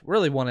was bad.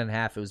 Really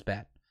 1.5. It was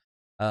bad.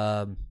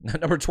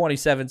 Number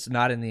 27's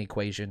not in the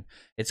equation.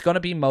 It's going to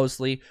be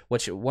Mosley,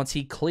 which once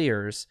he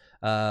clears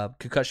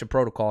concussion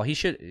protocol, he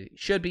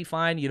should be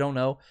fine. You don't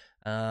know.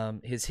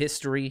 His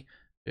history,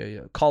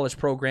 college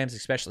programs,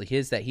 especially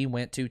his that he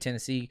went to,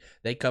 Tennessee,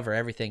 they cover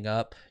everything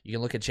up. You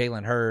can look at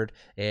Jalen Hurd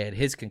and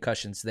his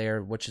concussions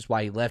there, which is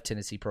why he left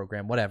Tennessee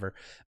program, whatever.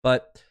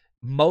 But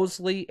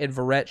Mosley and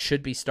Verrett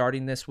should be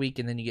starting this week,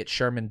 and then you get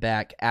Sherman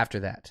back after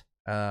that.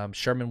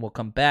 Sherman will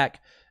come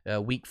back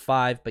week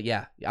 5, but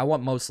yeah, I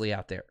want Mosley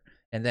out there.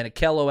 And then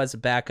Akello as a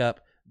backup.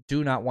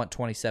 Do not want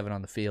 27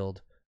 on the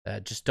field.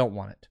 Just don't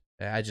want it.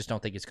 I just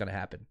don't think it's going to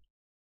happen.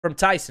 From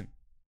Tyson,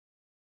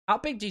 how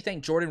big do you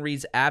think Jordan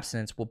Reed's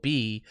absence will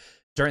be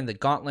during the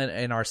gauntlet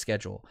in our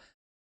schedule?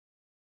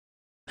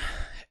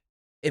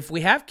 If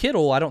we have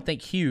Kittle, I don't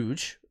think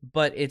huge,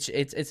 but it's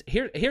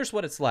here's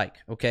what it's like,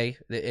 okay?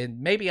 And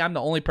maybe I'm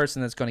the only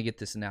person that's going to get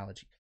this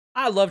analogy.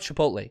 I love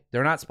Chipotle.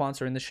 They're not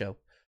sponsoring the show.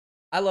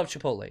 I love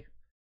Chipotle.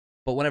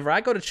 But whenever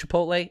I go to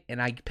Chipotle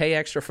and I pay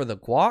extra for the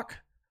guac,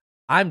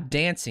 I'm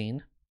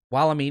dancing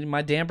while I'm eating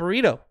my damn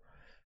burrito.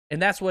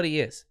 And that's what he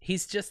is.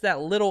 He's just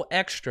that little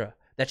extra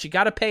that you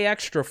got to pay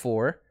extra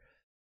for,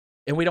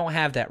 and we don't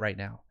have that right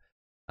now.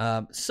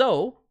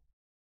 So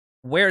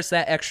where's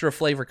that extra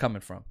flavor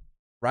coming from,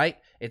 right?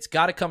 It's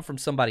got to come from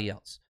somebody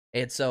else.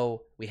 And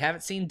so we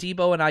haven't seen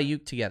Debo and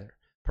Ayuk together.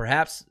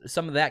 Perhaps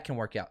some of that can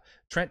work out.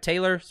 Trent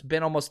Taylor's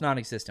been almost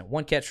non-existent.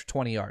 1 catch for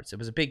 20 yards. It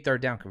was a big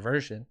third down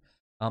conversion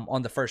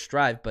on the first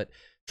drive, but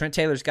Trent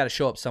Taylor's got to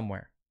show up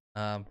somewhere.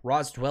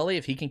 Ross Dwelley,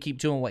 if he can keep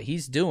doing what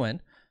he's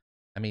doing,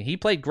 I mean, he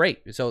played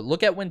great. So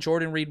look at when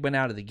Jordan Reed went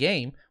out of the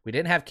game. We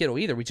didn't have Kittle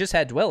either. We just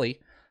had Dwelley.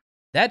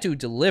 That dude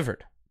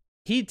delivered.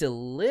 He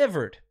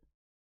delivered.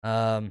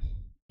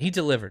 He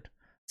delivered.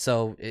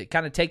 So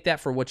kind of take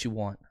that for what you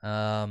want.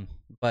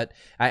 But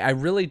I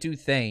really do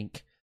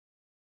think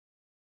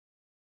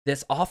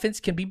this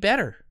offense can be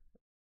better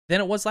than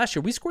it was last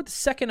year. We scored the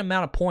second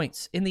amount of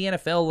points in the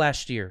NFL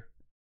last year.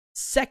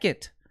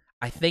 Second.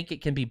 I think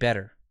it can be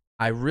better.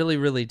 I really,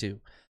 really do.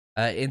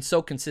 And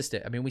so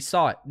consistent. I mean, we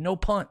saw it. No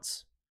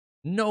punts.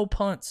 No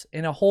punts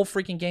in a whole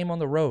freaking game on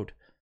the road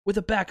with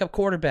a backup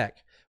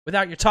quarterback,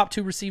 without your top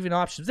 2 receiving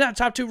options, without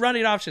top 2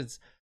 running options.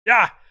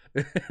 Yeah.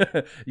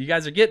 You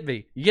guys are getting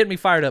me. You're getting me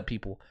fired up,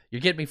 people.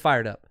 You're getting me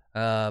fired up.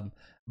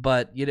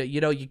 But,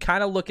 you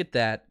kind of look at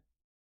that,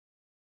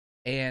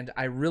 and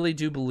I really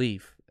do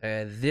believe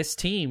this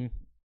team,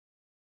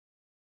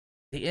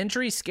 the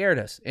injuries scared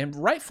us, and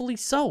rightfully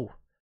so.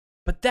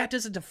 But that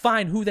doesn't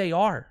define who they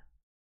are.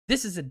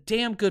 This is a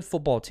damn good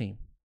football team.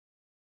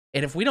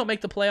 And if we don't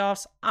make the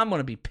playoffs, I'm going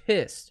to be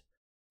pissed,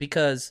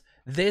 because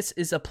this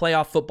is a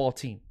playoff football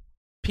team.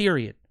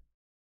 Period.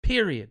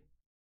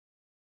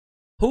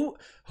 Who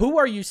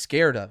are you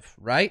scared of,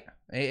 right?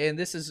 And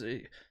this is,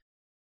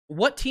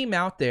 what team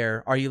out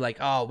there are you like,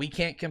 oh, we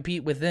can't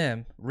compete with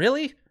them?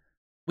 Really?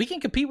 We can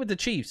compete with the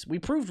Chiefs. We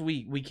proved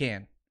we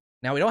can.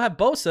 Now, we don't have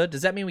Bosa.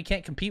 Does that mean we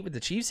can't compete with the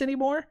Chiefs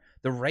anymore?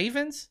 The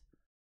Ravens?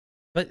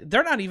 But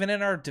they're not even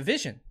in our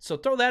division, so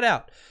throw that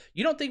out.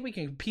 You don't think we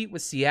can compete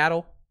with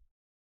Seattle,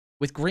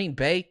 with Green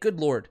Bay? Good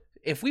Lord.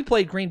 If we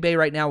played Green Bay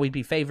right now, we'd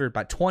be favored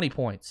by 20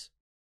 points.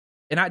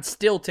 And I'd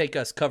still take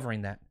us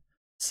covering that.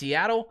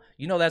 Seattle,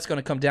 that's going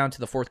to come down to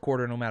the fourth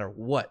quarter no matter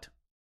what.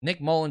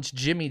 Nick Mullins,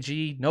 Jimmy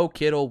G, no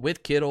Kittle,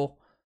 with Kittle.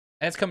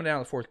 That's coming down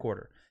to the fourth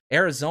quarter.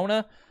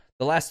 Arizona,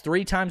 the last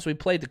 3 times we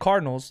played the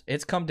Cardinals,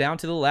 it's come down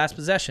to the last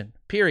possession,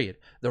 period.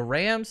 The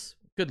Rams,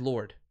 good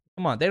Lord.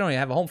 Come on, they don't even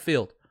have a home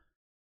field.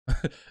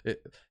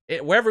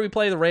 Wherever we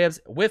play the Rams,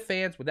 with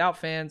fans, without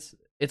fans,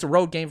 it's a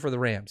road game for the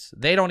Rams.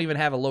 They don't even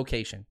have a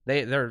location.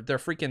 They're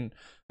freaking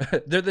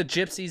they're the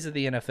gypsies of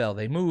the NFL.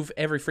 They move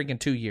every freaking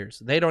 2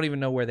 years. They don't even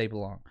know where they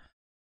belong.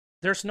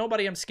 There's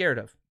nobody I'm scared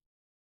of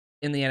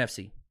in the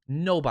NFC.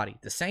 Nobody.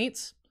 The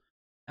Saints,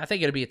 I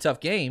think it'll be a tough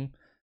game,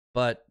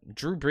 but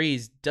Drew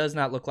Brees does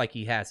not look like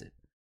he has it.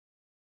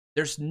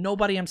 There's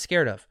nobody I'm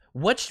scared of.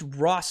 Which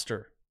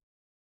roster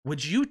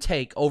would you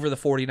take over the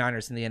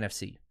 49ers in the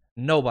NFC?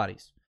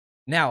 Nobody's.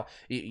 Now,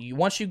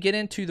 once you get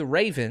into the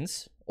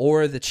Ravens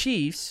or the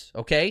Chiefs,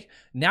 okay,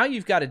 now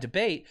you've got a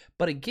debate.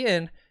 But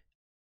again,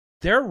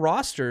 their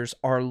rosters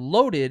are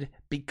loaded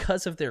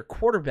because of their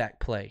quarterback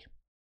play.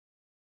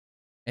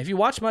 If you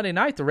watch Monday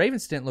night, the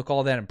Ravens didn't look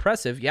all that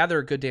impressive. Yeah, they're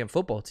a good damn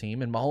football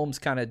team, and Mahomes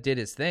kind of did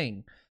his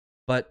thing.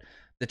 But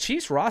the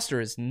Chiefs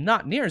roster is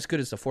not near as good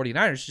as the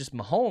 49ers. Just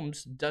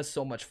Mahomes does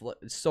so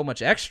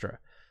much extra.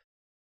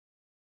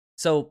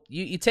 So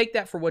you take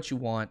that for what you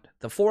want.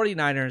 The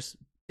 49ers,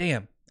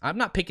 damn, I'm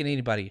not picking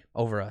anybody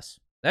over us.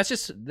 That's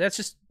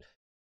just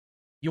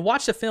you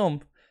watch the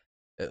film,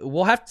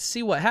 we'll have to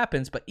see what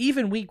happens, but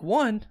even week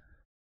 1,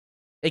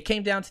 it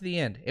came down to the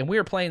end, and we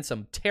were playing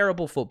some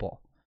terrible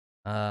football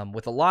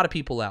with a lot of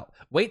people out.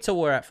 Wait till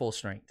we're at full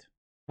strength.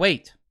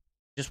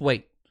 Just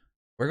wait.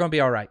 We're going to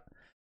be all right.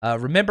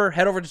 Remember,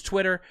 head over to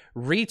Twitter,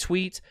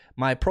 retweet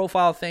my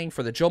profile thing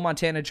for the Joe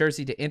Montana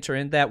jersey to enter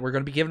in that. We're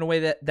going to be giving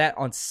away that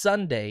on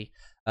Sunday.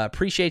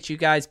 Appreciate you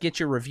guys. Get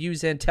your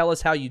reviews in. Tell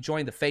us how you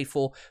joined the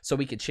faithful so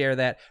we can share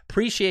that.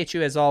 Appreciate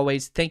you as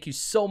always. Thank you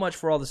so much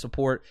for all the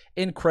support.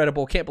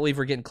 Incredible. Can't believe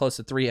we're getting close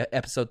to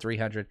episode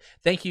 300.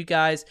 Thank you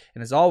guys.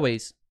 And as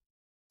always,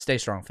 stay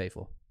strong,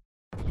 faithful.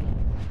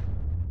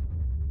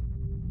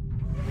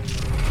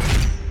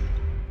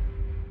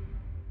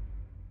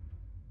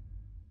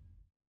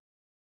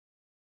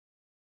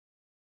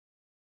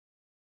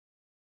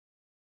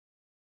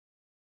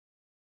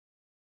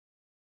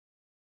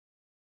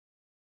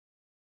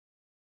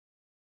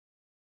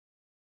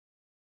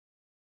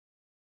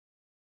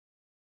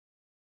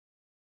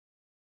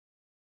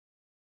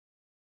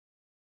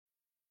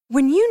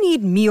 When you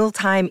need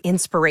mealtime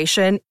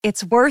inspiration,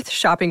 it's worth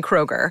shopping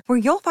Kroger, where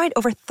you'll find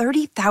over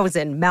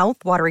 30,000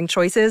 mouth-watering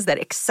choices that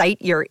excite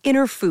your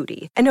inner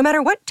foodie. And no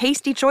matter what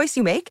tasty choice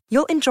you make,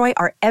 you'll enjoy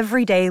our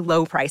everyday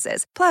low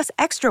prices, plus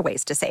extra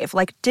ways to save,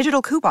 like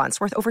digital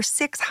coupons worth over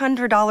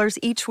 $600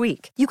 each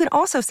week. You can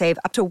also save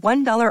up to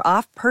 $1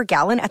 off per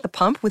gallon at the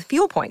pump with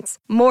fuel points.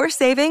 More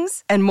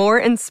savings and more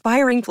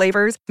inspiring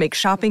flavors make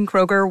shopping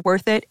Kroger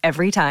worth it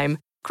every time.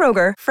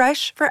 Kroger,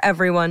 fresh for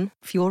everyone.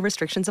 Fuel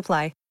restrictions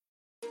apply.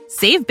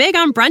 Save big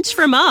on brunch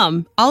for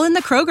mom, all in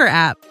the Kroger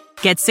app.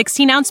 Get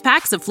 16-ounce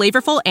packs of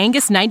flavorful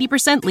Angus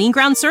 90% lean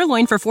ground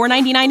sirloin for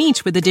 $4.99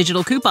 each with a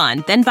digital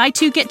coupon. Then buy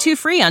 2, get 2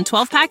 free on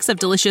 12 packs of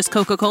delicious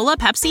Coca-Cola,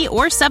 Pepsi,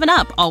 or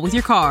 7-Up, all with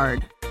your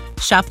card.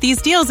 Shop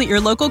these deals at your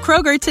local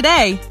Kroger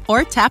today,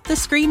 or tap the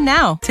screen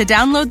now to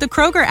download the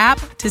Kroger app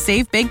to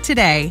save big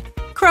today.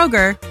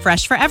 Kroger,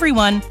 fresh for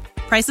everyone.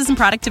 Prices and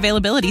product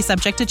availability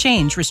subject to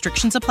change.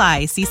 Restrictions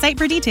apply. See site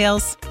for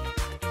details.